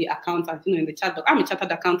may not be accountants, in the chat box. I'm a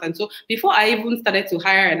chartered accountant. So before I even started to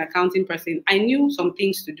hire an accounting person, I knew some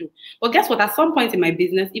things to do. But guess what? At some point in my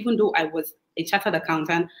business, even though I was a chartered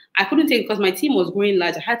accountant, I couldn't take it because my team was growing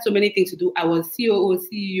large. I had so many things to do. I was COO,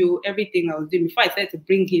 CEO, everything I was doing. Before I started to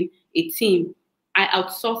bring in a team, I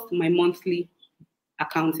outsourced my monthly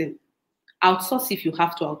accounting. Outsource if you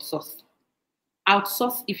have to outsource.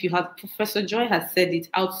 Outsource if you have, Professor Joy has said it,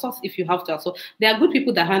 outsource if you have to outsource. There are good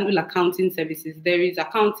people that handle accounting services. There is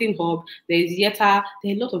Accounting Hub, there is Yeta,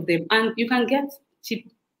 there are a lot of them. And you can get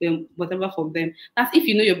cheap whatever from them. That's if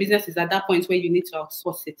you know your business is at that point where you need to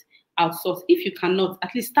outsource it. Outsource. If you cannot,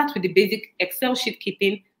 at least start with the basic Excel sheet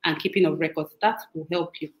keeping and keeping of records. That will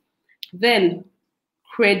help you. Then,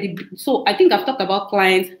 so I think I've talked about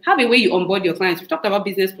clients. Have a way you onboard your clients. We've talked about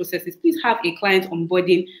business processes. Please have a client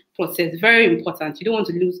onboarding process. Very important. You don't want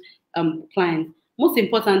to lose clients. Most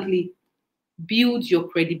importantly, build your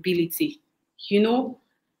credibility.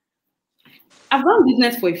 I've run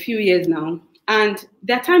business for a few years now, and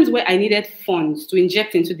there are times where I needed funds to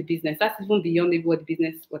inject into the business. That's even beyond the word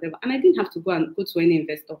business, whatever. And I didn't have to go to any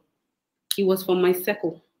investor. It was from my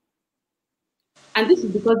circle. And this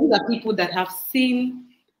is because these are people that have seen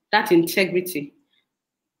that integrity.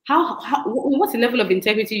 What's the level of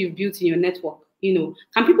integrity you've built in your network?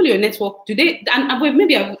 Can people in your network,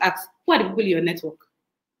 maybe I would ask, who are the people in your network?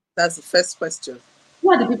 That's the first question.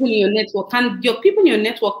 Who are the people in your network? Can your people in your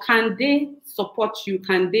network, can they support you?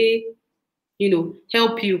 Can they,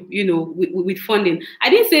 help you, with funding?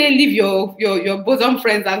 I didn't say leave your bosom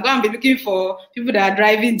friends and go and be looking for people that are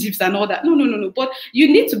driving jeeps and all that. No. But you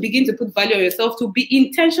need to begin to put value on yourself, to be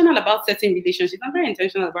intentional about certain relationships. I'm very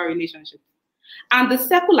intentional about relationships. And the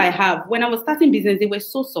circle I have, when I was starting business, they were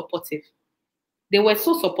so supportive. They were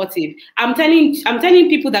so supportive. I'm telling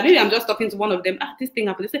people that maybe I'm just talking to one of them. This thing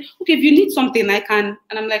happened. They say, okay, if you need something, I can.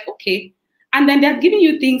 And I'm like, okay. And then they're giving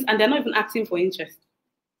you things and they're not even asking for interest.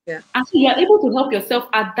 Yeah. And so you're able to help yourself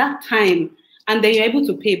at that time, and then you're able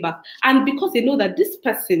to pay back. And because they know that this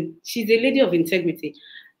person, she's a lady of integrity.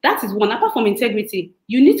 That is one. Apart from integrity,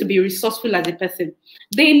 you need to be resourceful as a person.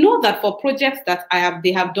 They know that for projects that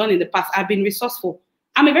they have done in the past, I've been resourceful.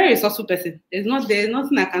 I'm a very resourceful person. There's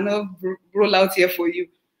nothing I cannot roll out here for you.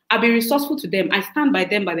 I'll be resourceful to them. I stand by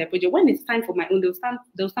them, by their project. When it's time for my own,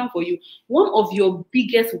 they'll stand for you. One of your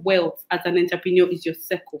biggest wealth as an entrepreneur is your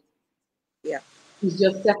circle. Yeah. Is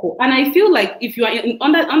your circle. And I feel like if you are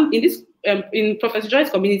in Professor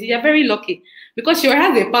Joy's community, you're very lucky because she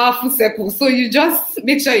has a powerful circle. So you just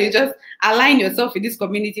make sure you just align yourself in this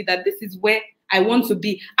community that this is where I want to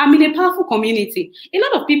be. I'm in a powerful community. A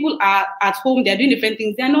lot of people are at home, they're doing different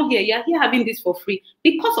things. They're not here. You're here having this for free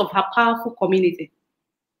because of her powerful community.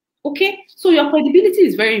 Okay? So your credibility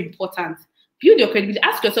is very important. Build your credibility.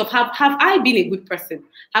 Ask yourself, have I been a good person?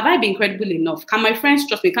 Have I been credible enough? Can my friends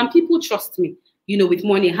trust me? Can people trust me? With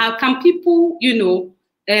money? How can people,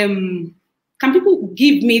 can Can people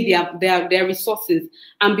give me their resources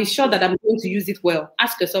and be sure that I'm going to use it well?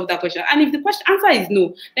 Ask yourself that question. And if the answer is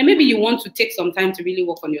no, then maybe you want to take some time to really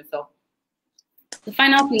work on yourself. The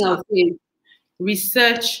final thing I'll say is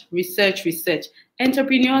research, research, research.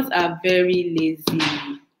 Entrepreneurs are very lazy.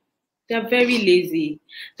 They're very lazy.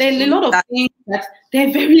 There are a lot of things that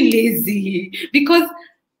they're very lazy, because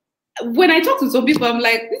when I talk to some people, I'm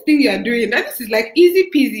like, this thing you're doing, this is like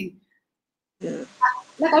easy peasy. Yeah.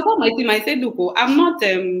 Like I told my team, I said, look, I'm not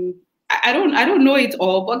I don't know it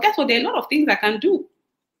all, but guess what? There are a lot of things I can do.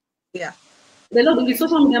 Yeah. There are a lot of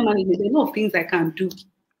social media management, there are a lot of things I can do.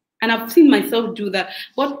 And I've seen myself do that.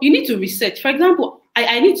 But you need to research. For example,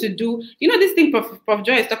 I need to do, this thing Prof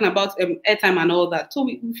Joy is talking about, airtime and all that. So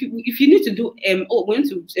if you need to do, we need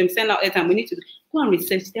to send out airtime, we need to go and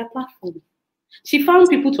research their platform. She found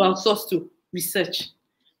people to outsource to. Research.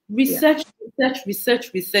 Research, yeah.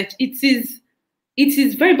 research. It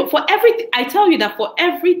is very, but for everything, I tell you that for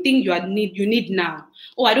everything you need now.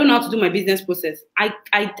 Oh, I don't know how to do my business process. I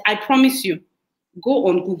promise you, go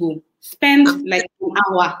on Google, spend like an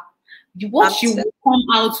hour. What you will come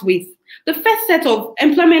out with. The first set of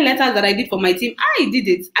employment letters that I did for my team, I did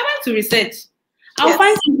it. I went to research. I'll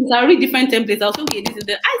find things, I'll read different templates. I'll say, okay, this is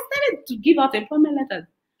that. I started to give out employment letters.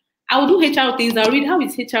 I'll do HR things. I'll read how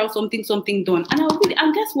is HR something done. And I'll read it.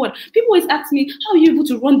 And guess what? People always ask me, how are you able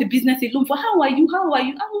to run the business alone? For how are you? I'm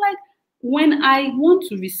like, when I want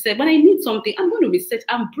to research, when I need something, I'm going to research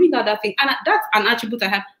and bring out that thing. And that's an attribute I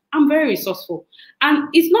have. I'm very resourceful. And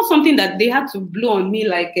it's not something that they had to blow on me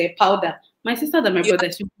like a powder. My sisters and my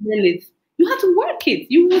brothers, you learn it. You have to work it.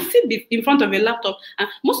 You will sit in front of a laptop. And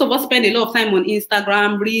most of us spend a lot of time on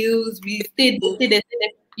Instagram, Reels. We stay there.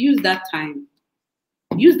 Use that time.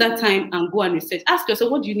 Use that time and go and research. Ask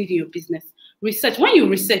yourself, what do you need in your business? Research. When you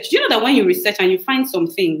research, you know that when you research and you find some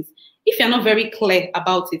things, if you're not very clear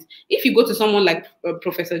about it, if you go to someone like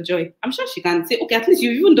Professor Joy, I'm sure she can say, okay, at least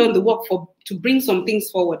you've even done the work to bring some things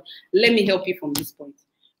forward. Let me help you from this point.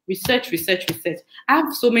 Research. I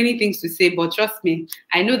have so many things to say, but trust me,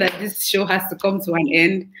 I know that this show has to come to an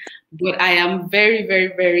end. But I am very, very,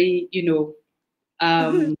 very, yeah,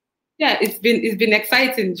 it's been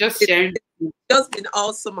exciting just sharing. It's just been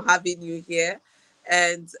awesome having you here,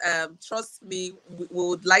 and trust me, we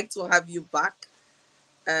would like to have you back.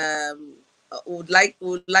 Would like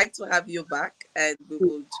to have you back, and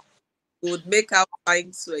we would make our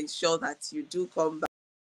time to ensure that you do come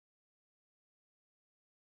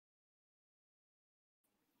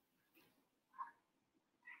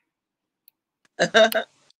back.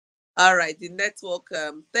 All right, the network.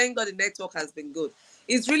 Thank God the network has been good.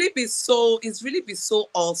 It's really been so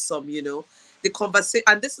awesome. The conversation,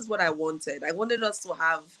 and this is what I wanted. I wanted us to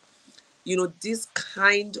have, this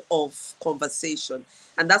kind of conversation,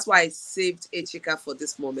 and that's why I saved Echika for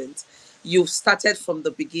this moment. You've started from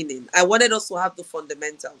the beginning. I wanted us to have the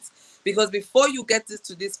fundamentals, because before you get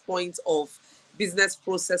to this point of business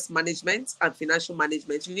process management and financial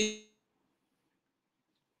management, you need.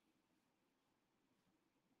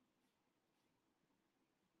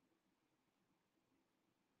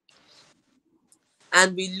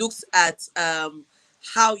 And we looked at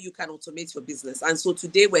how you can automate your business. And so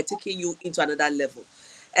today we're taking you into another level.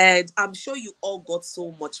 And I'm sure you all got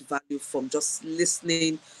so much value from just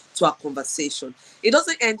listening to our conversation. It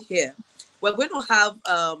doesn't end here. We're going to have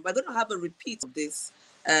a repeat of this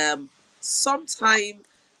sometime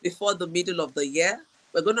before the middle of the year.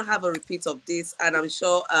 We're going to have a repeat of this, and I'm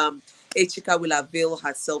sure Echika will avail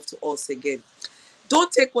herself to us again.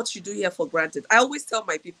 Don't take what you do here for granted. I always tell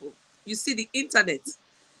my people, you see, the internet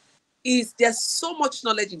there's so much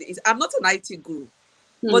knowledge in it. I'm not an IT guru,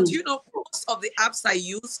 but most of the apps I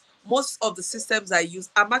use, most of the systems I use,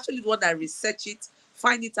 I'm actually the one that research it,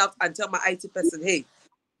 find it out, and tell my IT person, hey,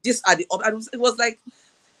 these are the options. It was like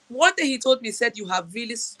one day he told me, said, you have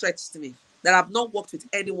really stretched me, that I've not worked with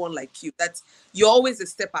anyone like you, that you're always a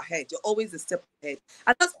step ahead. You're always a step ahead.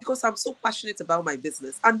 And that's because I'm so passionate about my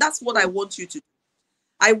business. And that's what I want you to do.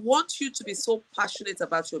 I want you to be so passionate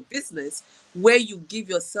about your business, where you give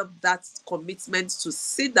yourself that commitment to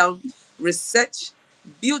sit down, research,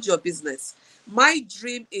 build your business. My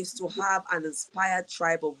dream is to have an inspired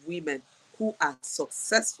tribe of women who are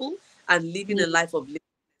successful and living a life of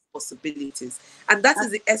possibilities. And that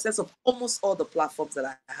is the essence of almost all the platforms that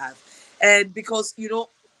I have. And because,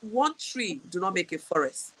 one tree do not make a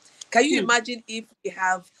forest. Can you imagine if we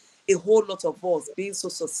have a whole lot of us being so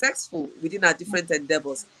successful within our different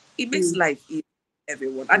endeavors? It makes life easy for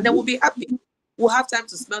everyone, and then we'll be happy. We'll have time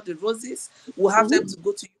to smell the roses. We'll have time to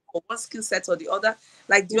go to you for one skill set or the other.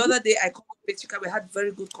 Like the other day, I called Echika. We had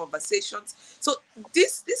very good conversations. So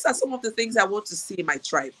these are some of the things I want to see in my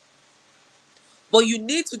tribe. But you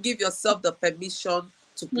need to give yourself the permission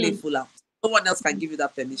to play Mm. full out. No one else can give you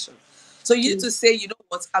that permission. So you need Mm. to say, you know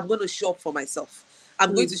what, I'm going to show up for myself.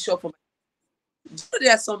 I'm going Mm. to show up for myself. You know,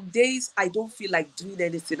 there are some days I don't feel like doing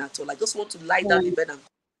anything at all. I just want to lie down in Yeah. bed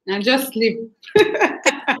And just sleep.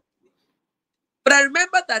 but I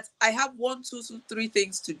remember that I have one, two, three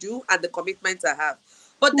things to do and the commitment I have.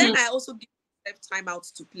 But then Mm. I also give myself time out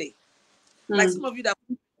to play. Like Mm. some of you that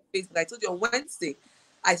Facebook, I told you on Wednesday,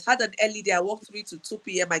 I had an early day. I worked 3 to 2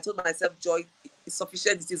 p.m. I told myself, Joy, it's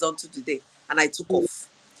sufficient. It is unto today. And I took Mm. off.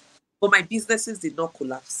 But my businesses did not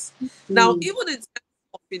collapse. Now, Mm. even in terms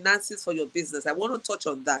of finances for your business, I want to touch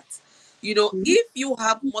on that. You know, Mm. if you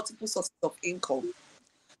have multiple sources of income,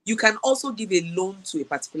 you can also give a loan to a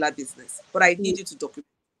particular business. But I Mm. need you to document.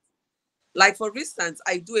 Like, for instance,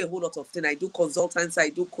 I do a whole lot of things. I do consultants, I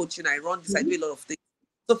do coaching, I run this, I do a lot of things.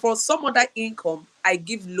 So for some other income, I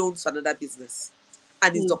give loans to another business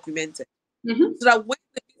and it's Mm. documented. Mhm. So that when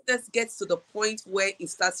the business gets to the point where it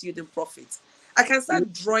starts yielding profit, I can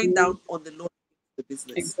start drawing Mm. down on the loan of the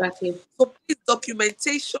business. Exactly. So please,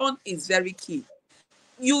 documentation is very key.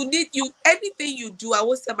 You need anything you do, I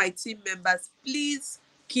always tell my team members, please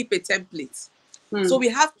keep a template. So Mm. we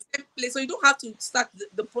have templates, so you don't have to start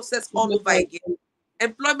the process all over again.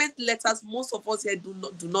 Employment letters, most of us here do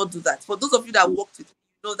not do that. For those of you that worked with me,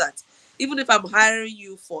 you know that even if I'm hiring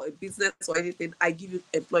you for a business or anything, I give you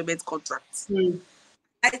employment contracts. Mm.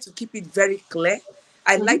 I like to keep it very clear.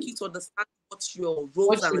 I like Mhm. you to understand what your roles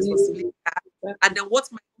What and you responsibilities need. are, and Exactly. then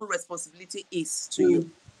what my own responsibility is to you.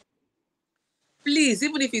 Mm. Please,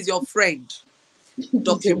 even if it's your friend,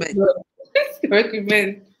 document.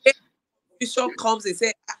 Recommend. Bishop comes and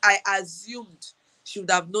say, I assumed she would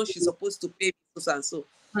have known she's supposed to pay me so and so.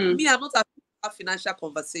 Mm. Me, I'm not having to have financial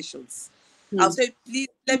conversations. I'll Mm. say, please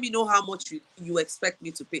let me know how much you expect me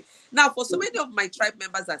to pay. Now, for so many of my tribe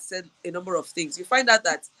members that said a number of things, you find out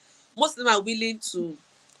that most of them are willing to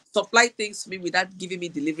supply things to me without giving me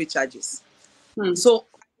delivery charges. Mm. So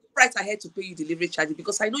I go right ahead to pay you delivery charges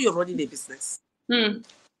because I know you're running a business. Mm.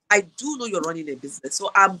 I do know you're running a business. So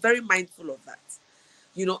I'm very mindful of that.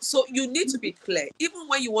 So you need to be clear. Even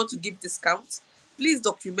when you want to give discounts, please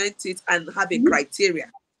document it and have a Mhm.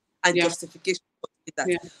 criteria and Yeah. justification for that.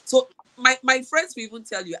 Yeah. So my friends will even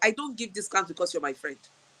tell you, I don't give discounts because you're my friend.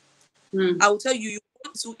 Mm. I will tell you, you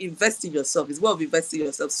want to invest in yourself. It's way of investing in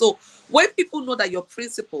yourself. So when people know that you're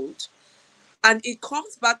principled, and it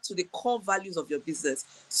comes back to the core values of your business.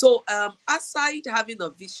 So aside having a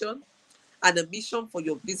vision and a mission for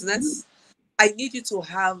your business, I need you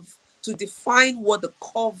to define what the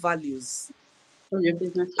core values Of your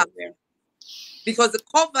business are, is there. because the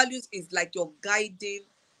core values is like your guiding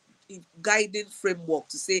framework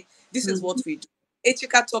to say this is what Mm. we do.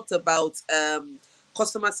 Echika talked about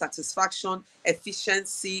customer satisfaction,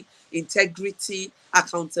 efficiency, integrity,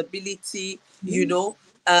 accountability. Mm.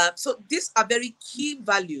 So these are very key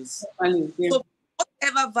values. Values. Yeah. So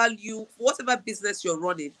whatever business you're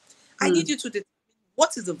running, I need Mm. you to determine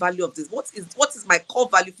what is the value of this. What is my core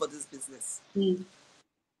value for this business? Mm.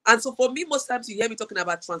 And so for me, most times you hear me talking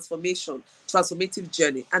about transformation, transformative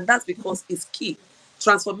journey, and that's because it's key.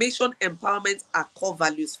 Transformation, empowerment are core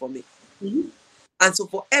values for me. Mhm. And so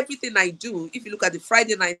for everything I do, if you look at the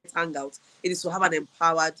Friday night hangout, it is to have an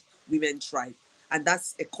empowered women tribe. And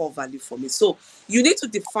that's a core value for me. So you need to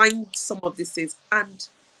define some of these things and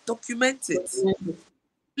document it.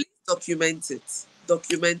 Please document it.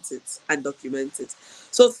 Document it and document it.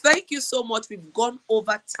 So thank you so much. We've gone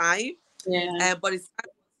over time, Yeah. but it's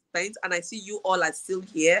time spent, and I see you all are still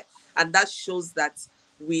here, and that shows that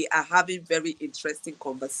we are having very interesting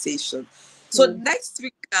conversation. So Yeah. next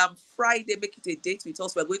week, Friday, make it a date with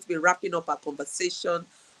us. We're going to be wrapping up our conversation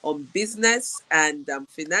on business and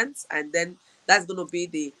finance, and then that's going to be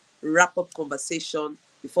the wrap-up conversation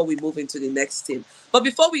before we move into the next thing. But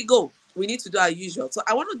before we go, we need to do our usual. So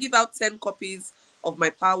I want to give out 10 copies of my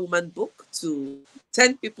Power Woman book to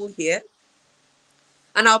 10 people here.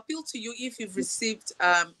 And I'll appeal to you if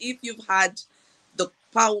you've had the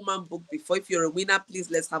Power Woman book before. If you're a winner,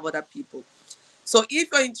 please let's have other people. So if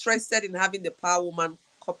you're interested in having the Power Woman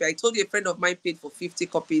copy, I told you a friend of mine paid for 50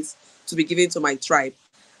 copies to be given to my tribe.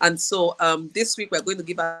 And so this week we're going to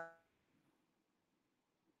give out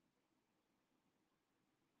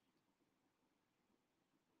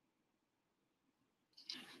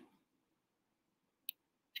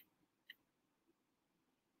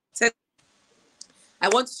I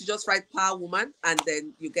want you to just write Power Woman and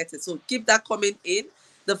then you get it. So keep that coming in.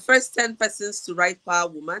 The first 10 persons to write Power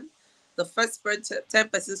Woman. The first 10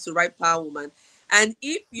 persons to write Power Woman. And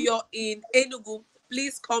if you're in Enugu,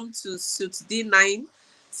 please come to Suit D9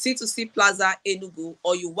 C2C Plaza, Enugu,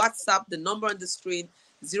 or you WhatsApp the number on the screen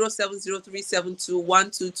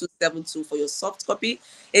 070372122272 for your soft copy.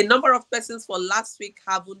 A number of persons for last week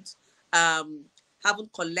um,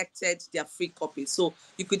 haven't collected their free copy. So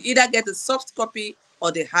you could either get the soft copy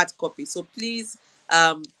or the hard copy. So please,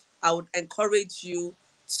 I would encourage you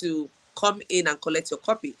to come in and collect your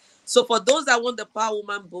copy. So for those that want the Power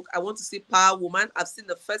Woman book, I want to see Power Woman. I've seen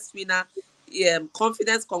the first winner.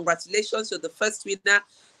 Confidence, congratulations, you're the first winner.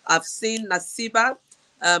 I've seen Nasiba,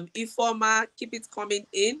 Ifoma, keep it coming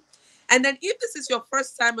in. And then if this is your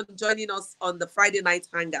first time on joining us on the Friday night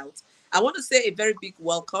hangout, I want to say a very big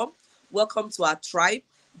welcome. Welcome to our tribe.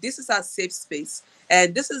 This is our safe space.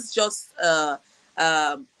 And this is just a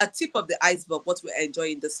tip of the iceberg, what we enjoy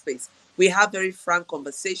in this space. We have very frank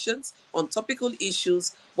conversations on topical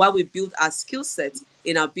issues while we build our skill set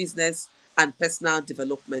in our business and personal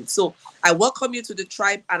development. So I welcome you to the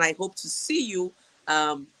tribe, and I hope to see you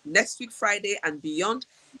next week, Friday and beyond.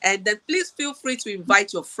 And then please feel free to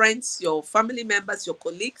invite your friends, your family members, your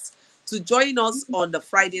colleagues to join us on the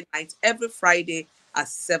Friday night, every Friday at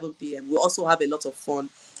 7 p.m. We also have a lot of fun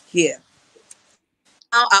here.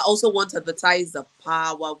 Now, I also want to advertise the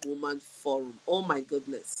Power Woman Forum. Oh my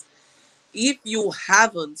goodness. If you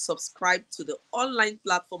haven't subscribed to the online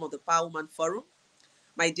platform of the Power Woman Forum,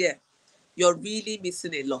 my dear, you're really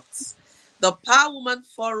missing a lot. The Power Woman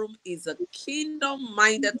Forum is a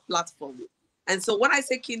kingdom-minded platform. And so when I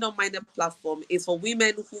say kingdom-minded platform, it's for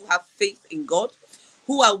women who have faith in God,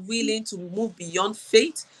 who are willing to move beyond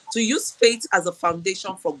faith, to use faith as a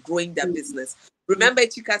foundation for growing their business. Remember,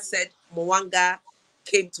 Echika said Mwanga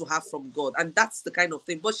came to her from God, and that's the kind of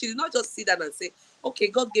thing. But she did not just sit down and say, okay,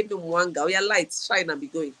 God gave me Mwanga, we are lights, shine and be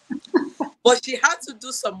going. But she had to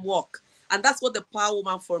do some work. And that's what the Power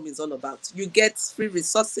Woman Forum is all about. You get free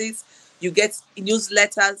resources, you get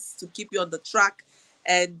newsletters to keep you on the track,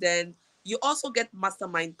 and then you also get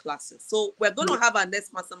mastermind classes. So we're going to have our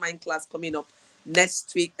next mastermind class coming up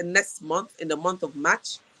next week and next month, in the month of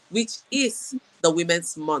March, which is the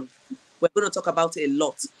Women's Month. We're going to talk about a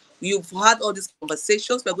lot. You've had all these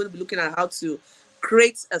conversations. We're going to be looking at how to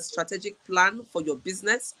create a strategic plan for your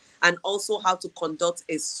business, and also how to conduct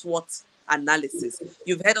a SWOT analysis.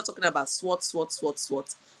 You've heard us talking about SWOT, SWOT, SWOT,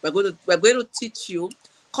 SWOT. We're going to teach you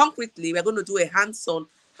concretely. We're going to do a hands-on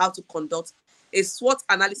how to conduct a SWOT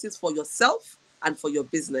analysis for yourself and for your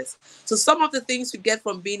business. So some of the things you get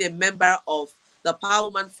from being a member of the Power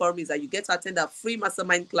Woman Forum is that you get to attend our free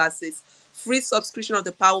mastermind classes, free subscription of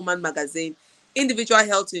the Power Woman magazine, individual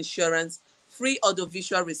health insurance, free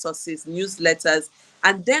audiovisual resources, newsletters,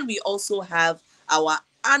 and then we also have our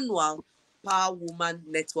annual Power Woman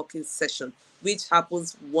networking session, which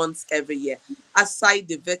happens once every year. Aside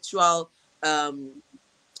the virtual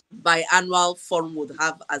biannual forum would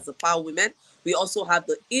have as the Power Women, we also have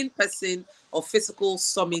the in-person or physical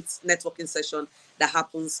summit networking session that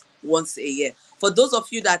happens once a year. For those of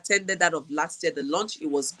you that attended that of last year, the launch, it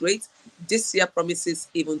was great. This year promises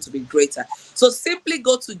even to be greater. So simply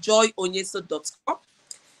go to joyonyesoh.com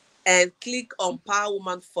and click on Power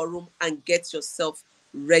Woman Forum and get yourself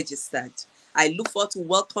registered. I look forward to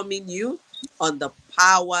welcoming you on the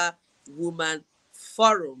Power Woman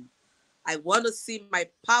Forum. I want to see my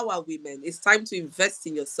power women. It's time to invest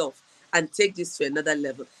in yourself and take this to another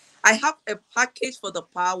level. I have a package for the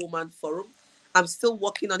Power Woman Forum. I'm still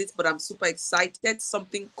working on it, but I'm super excited.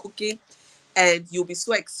 Something cooking, and you'll be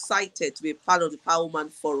so excited to be part of the Power Woman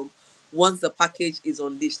Forum once the package is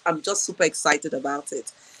unleashed. I'm just super excited about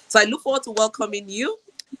it. So I look forward to welcoming you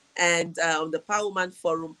and on the Power Woman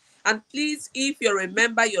Forum. And please, if you're a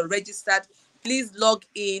member, you're registered, please log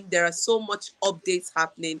in. There are so much updates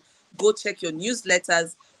happening. Go check your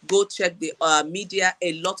newsletters. Go check the media.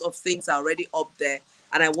 A lot of things are already up there.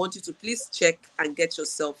 And I want you to please check and get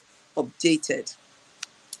yourself updated.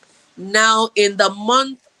 Now, in the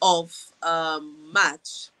month of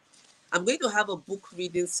March, I'm going to have a book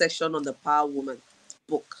reading session on the Power Woman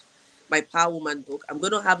book, my Power Woman book. I'm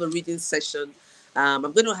going to have a reading session. I'm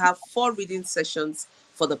going to have 4 reading sessions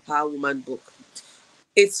for the Power Woman book.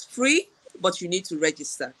 It's free, but you need to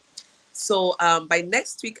register. So by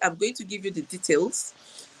next week, I'm going to give you the details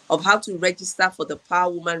of how to register for the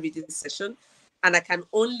Power Woman reading session. And I can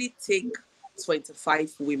only take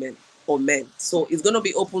 25 women or men. So it's going to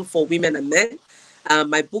be open for women and men.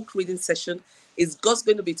 My book reading session is just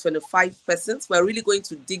going to be 25 persons. We're really going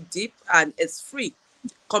to dig deep, and it's free,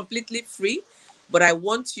 completely free. But I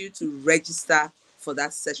want you to register for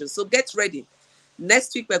that session. So get ready.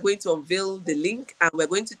 Next week, we're going to unveil the link, and we're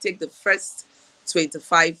going to take the first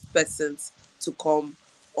 25 persons to come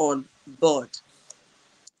on board.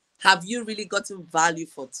 Have you really gotten value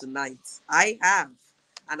for tonight? I have.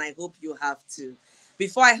 and I hope you have too.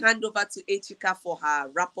 Before I hand over to Echika for her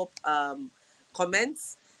wrap-up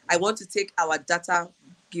comments, I want to take our data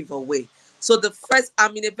giveaway. So the first,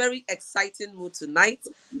 I'm in a very exciting mood tonight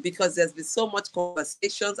because there's been so much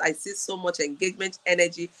conversations. I see so much engagement,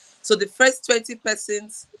 energy. So the first 20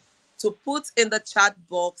 persons to put in the chat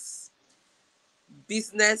box,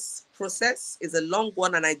 business process is a long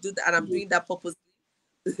one, and I do that, and I'm doing that purposely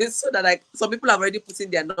so that some people have already put in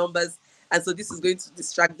their numbers, and so this is going to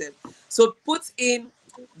distract them. So put in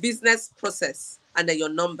business process and then your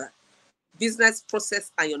number. Business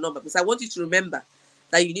process and your number, because I want you to remember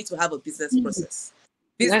that you need to have a business process.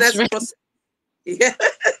 That's Business right. process. Yeah.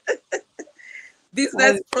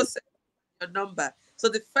 Business process, your number. So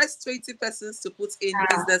the first 20 persons to put in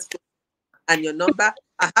business and your number.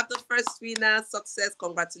 I have the first winner. Success.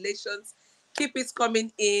 Congratulations. Keep it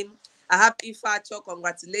coming in. I have Ifacho.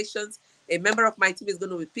 Congratulations. A member of my team is going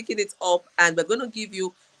to be picking it up, and we're going to give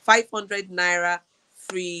you 500 naira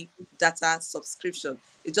free data subscription.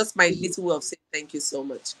 It's just my little way of saying thank you so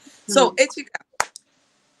much. So, Echika,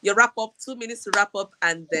 you wrap up, 2 minutes to wrap up,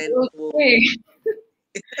 and then we'll.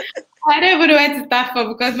 I don't even know where to start from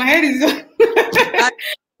because my head is.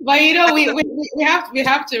 But you know, we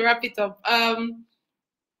have to wrap it up.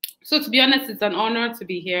 So to be honest, it's an honor to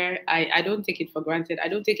be here. I don't take it for granted. I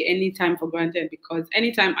don't take any time for granted, because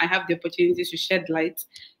anytime I have the opportunity to shed light,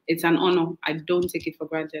 it's an honor. I don't take it for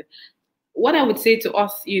granted. What I would say to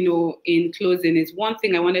us, you know, in closing, is one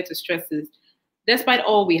thing I wanted to stress is, despite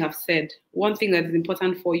all we have said, one thing that is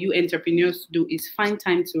important for you entrepreneurs to do is find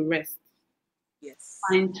time to rest. Yes.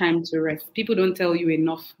 Find time to rest. People don't tell you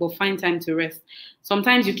enough, but find time to rest.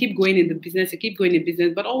 Sometimes you keep going in the business,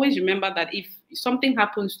 but always remember that if something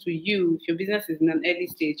happens to you, if your business is in an early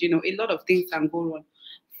stage, you know, a lot of things can go wrong.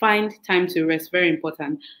 Find time to rest, very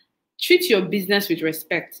important. Treat your business with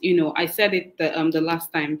respect. You know, I said it the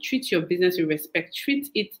last time. Treat your business with respect.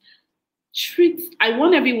 I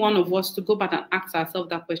want every one of us to go back and ask ourselves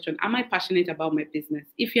that question. Am I passionate about my business?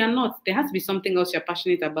 If you're not, there has to be something else you're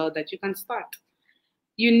passionate about that you can start.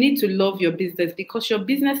 You need to love your business, because your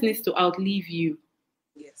business needs to outlive you.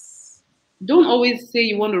 Yes. Don't always say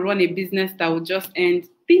you want to run a business that will just end.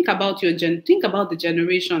 Think about think about the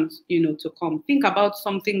generations, you know, to come. Think about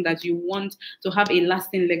something that you want to have a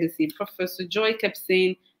lasting legacy. Professor Joy kept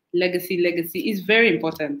saying legacy is very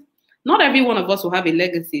important. Not every one of us will have a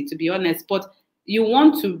legacy, to be honest, but you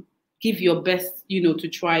want to give your best, you know, to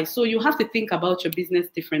try. So you have to think about your business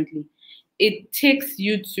differently. It takes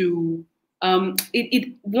you to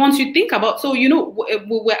once you think about, so you know,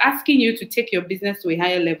 we're asking you to take your business to a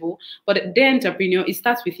higher level, but the entrepreneur, it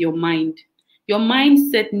starts with your mind. Your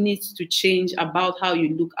mindset needs to change about how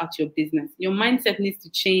you look at your business. Your mindset needs to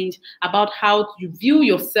change about how you view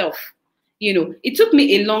yourself. You know, it took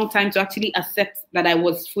me a long time to actually accept that I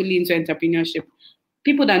was fully into entrepreneurship.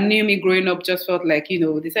 People that knew me growing up just felt like, you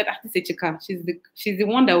know, they said, this Echika, she's the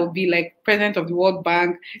one that will be like president of the World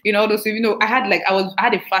Bank, you know, all those. You know, I had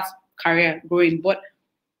a fast career growing, but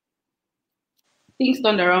things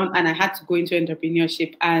turned around and I had to go into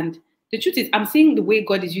entrepreneurship. And the truth is, I'm seeing the way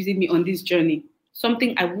God is using me on this journey,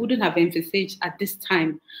 something I wouldn't have emphasized at this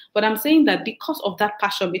time. But I'm saying that because of that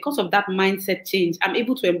passion, because of that mindset change, I'm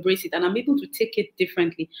able to embrace it and I'm able to take it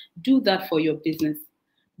differently. Do that for your business.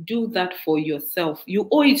 Do that for yourself. You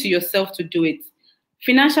owe it to yourself to do it.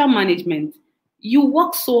 Financial management. You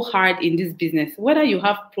work so hard in this business, whether you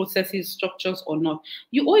have processes, structures or not.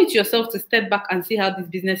 You owe it to yourself to step back and see how this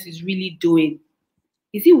business is really doing.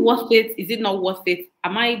 Is it worth it? Is it not worth it?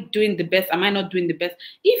 Am I doing the best? Am I not doing the best?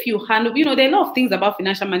 If you handle, you know, there are a lot of things about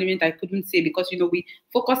financial management I couldn't say because, you know, we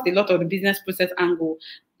focused a lot on the business process angle.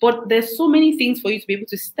 But there's so many things for you to be able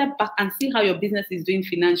to step back and see how your business is doing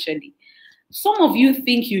financially. Some of you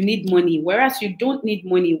think you need money, whereas you don't need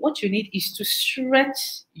money. What you need is to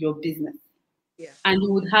stretch your business. Yeah. And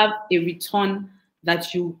you would have a return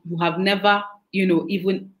that you have never, you know,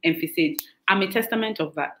 even emphasized. I'm a testament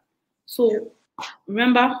of that. So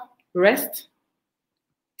remember, rest,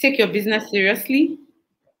 take your business seriously,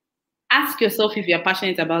 ask yourself if you're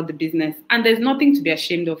passionate about the business, and there's nothing to be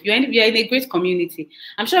ashamed of. You're in a great community.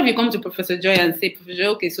 I'm sure if you come to Professor Joy and say, Professor Joy,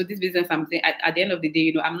 okay, so this business I'm saying, at the end of the day,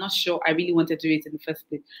 you know, I'm not sure I really wanted to do it in the first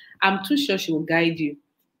place. I'm too sure she will guide you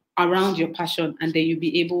around your passion, and then you'll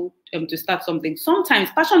be able to start something. Sometimes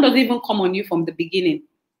passion doesn't even come on you from the beginning.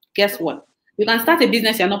 Guess what? You can start a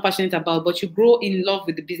business you're not passionate about, but you grow in love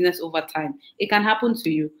with the business over time. It can happen to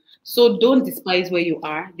you. So don't despise where you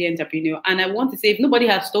are, the entrepreneur. And I want to say, if nobody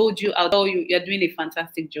has told you, I'll tell you, you're doing a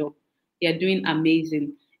fantastic job. You're doing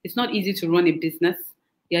amazing. It's not easy to run a business.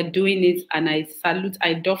 You're doing it, and I salute,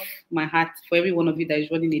 I doff my hat for every one of you that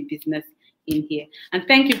is running a business. in here. And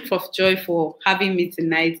thank you, Prof. Joy, for having me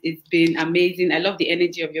tonight. It's been amazing. I love the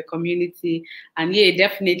energy of your community. And yeah,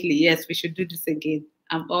 definitely, yes, we should do this again.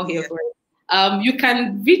 I'm all here for it. You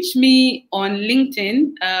can reach me on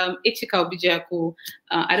LinkedIn, Echika Obijiaku.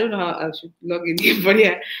 I don't know how I should log in here, but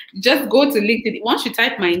yeah, just go to LinkedIn. Once you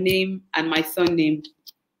type my name and my surname,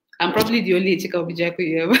 I'm probably the only Echika Obijiaku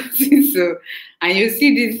you ever seen. So, and you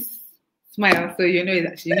see this smile, so you know it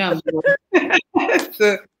actually, you know I'm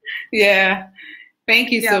so yeah.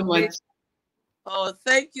 Thank you so much. Oh,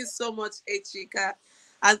 thank you so much, Echika.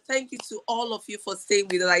 And thank you to all of you for staying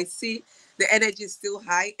with us. I see the energy is still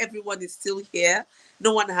high. Everyone is still here.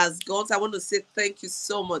 No one has gone. So I want to say thank you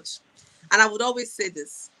so much. And I would always say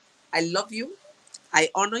this: I love you, I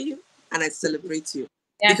honor you, and I celebrate you.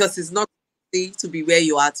 Yes. Because it's not easy to be where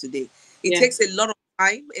you are today. It takes a lot of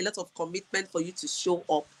time, a lot of commitment for you to show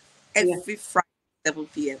up every Friday, 7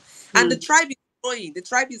 p.m. And the tribe is growing. The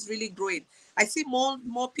tribe is really growing. I see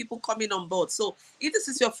more people coming on board. So if this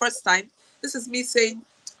is your first time, this is me saying,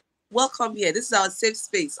 welcome here. This is our safe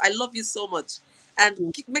space. I love you so much.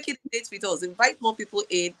 And keep making dates with us. Invite more people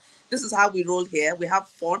in. This is how we roll here. We have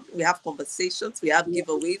fun. We have conversations. We have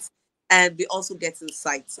giveaways. And we also get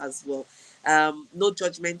insights as well. No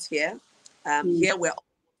judgment here. Here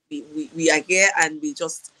we are here and we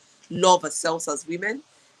just love ourselves as women.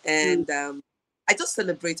 And I just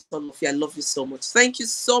celebrate all of you. I love you so much. Thank you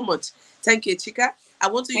so much. Thank you, Echika. I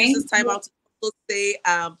want to use this time out to also say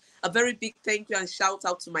a very big thank you and shout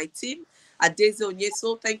out to my team. Daisy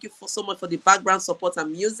Onyesoh, thank you so much for the background support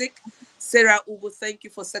and music. Sarah Ubu, thank you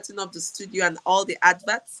for setting up the studio and all the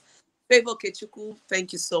adverts. Favor Kechuku,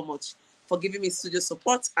 thank you so much for giving me studio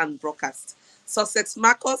support and broadcast. Sussex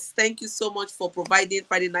Marcos, thank you so much for providing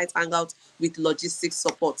Friday Night Hangout with logistics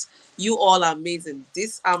support. You all are amazing.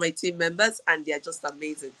 These are my team members and they are just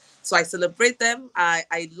amazing. So I celebrate them.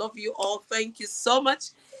 I love you all. Thank you so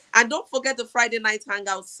much. And don't forget the Friday Night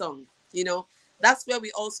Hangout song. You know, that's where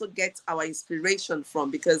we also get our inspiration from,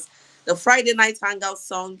 because the Friday Night Hangout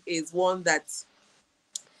song is one that,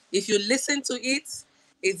 if you listen to it,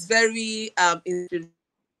 it's very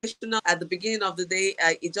inspirational. At the beginning of the day,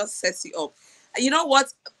 it just sets you up. You know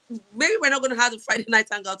what? Maybe we're not going to have the Friday Night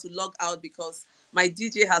Hangout to log out because my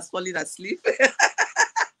DJ has fallen asleep.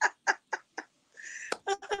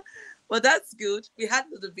 But that's good. We had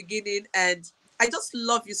it at the beginning, and I just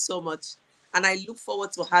love you so much. And I look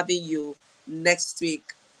forward to having you next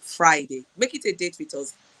week, Friday. Make it a date with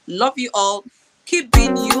us. Love you all. Keep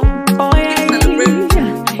being you. Oh, yeah.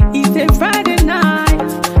 It's a Friday night.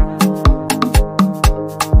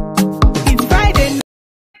 It's Friday night.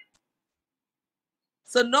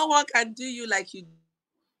 So no one can do you like you.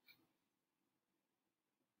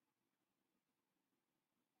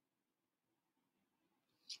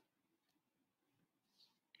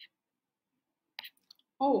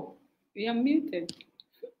 Oh, you're muted.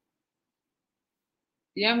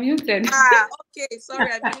 You're muted. Okay.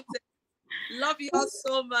 Sorry, I muted. Love you all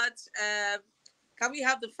so much. Can we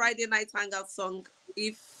have the Friday Night Hangout song?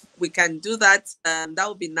 If we can do that, that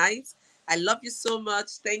would be nice. I love you so much.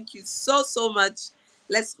 Thank you so much.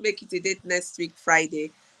 Let's make it a date next week,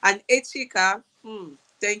 Friday. And Echika,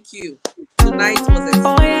 thank you. Tonight was a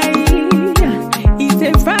Oh, yeah. It's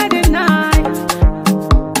a Friday night.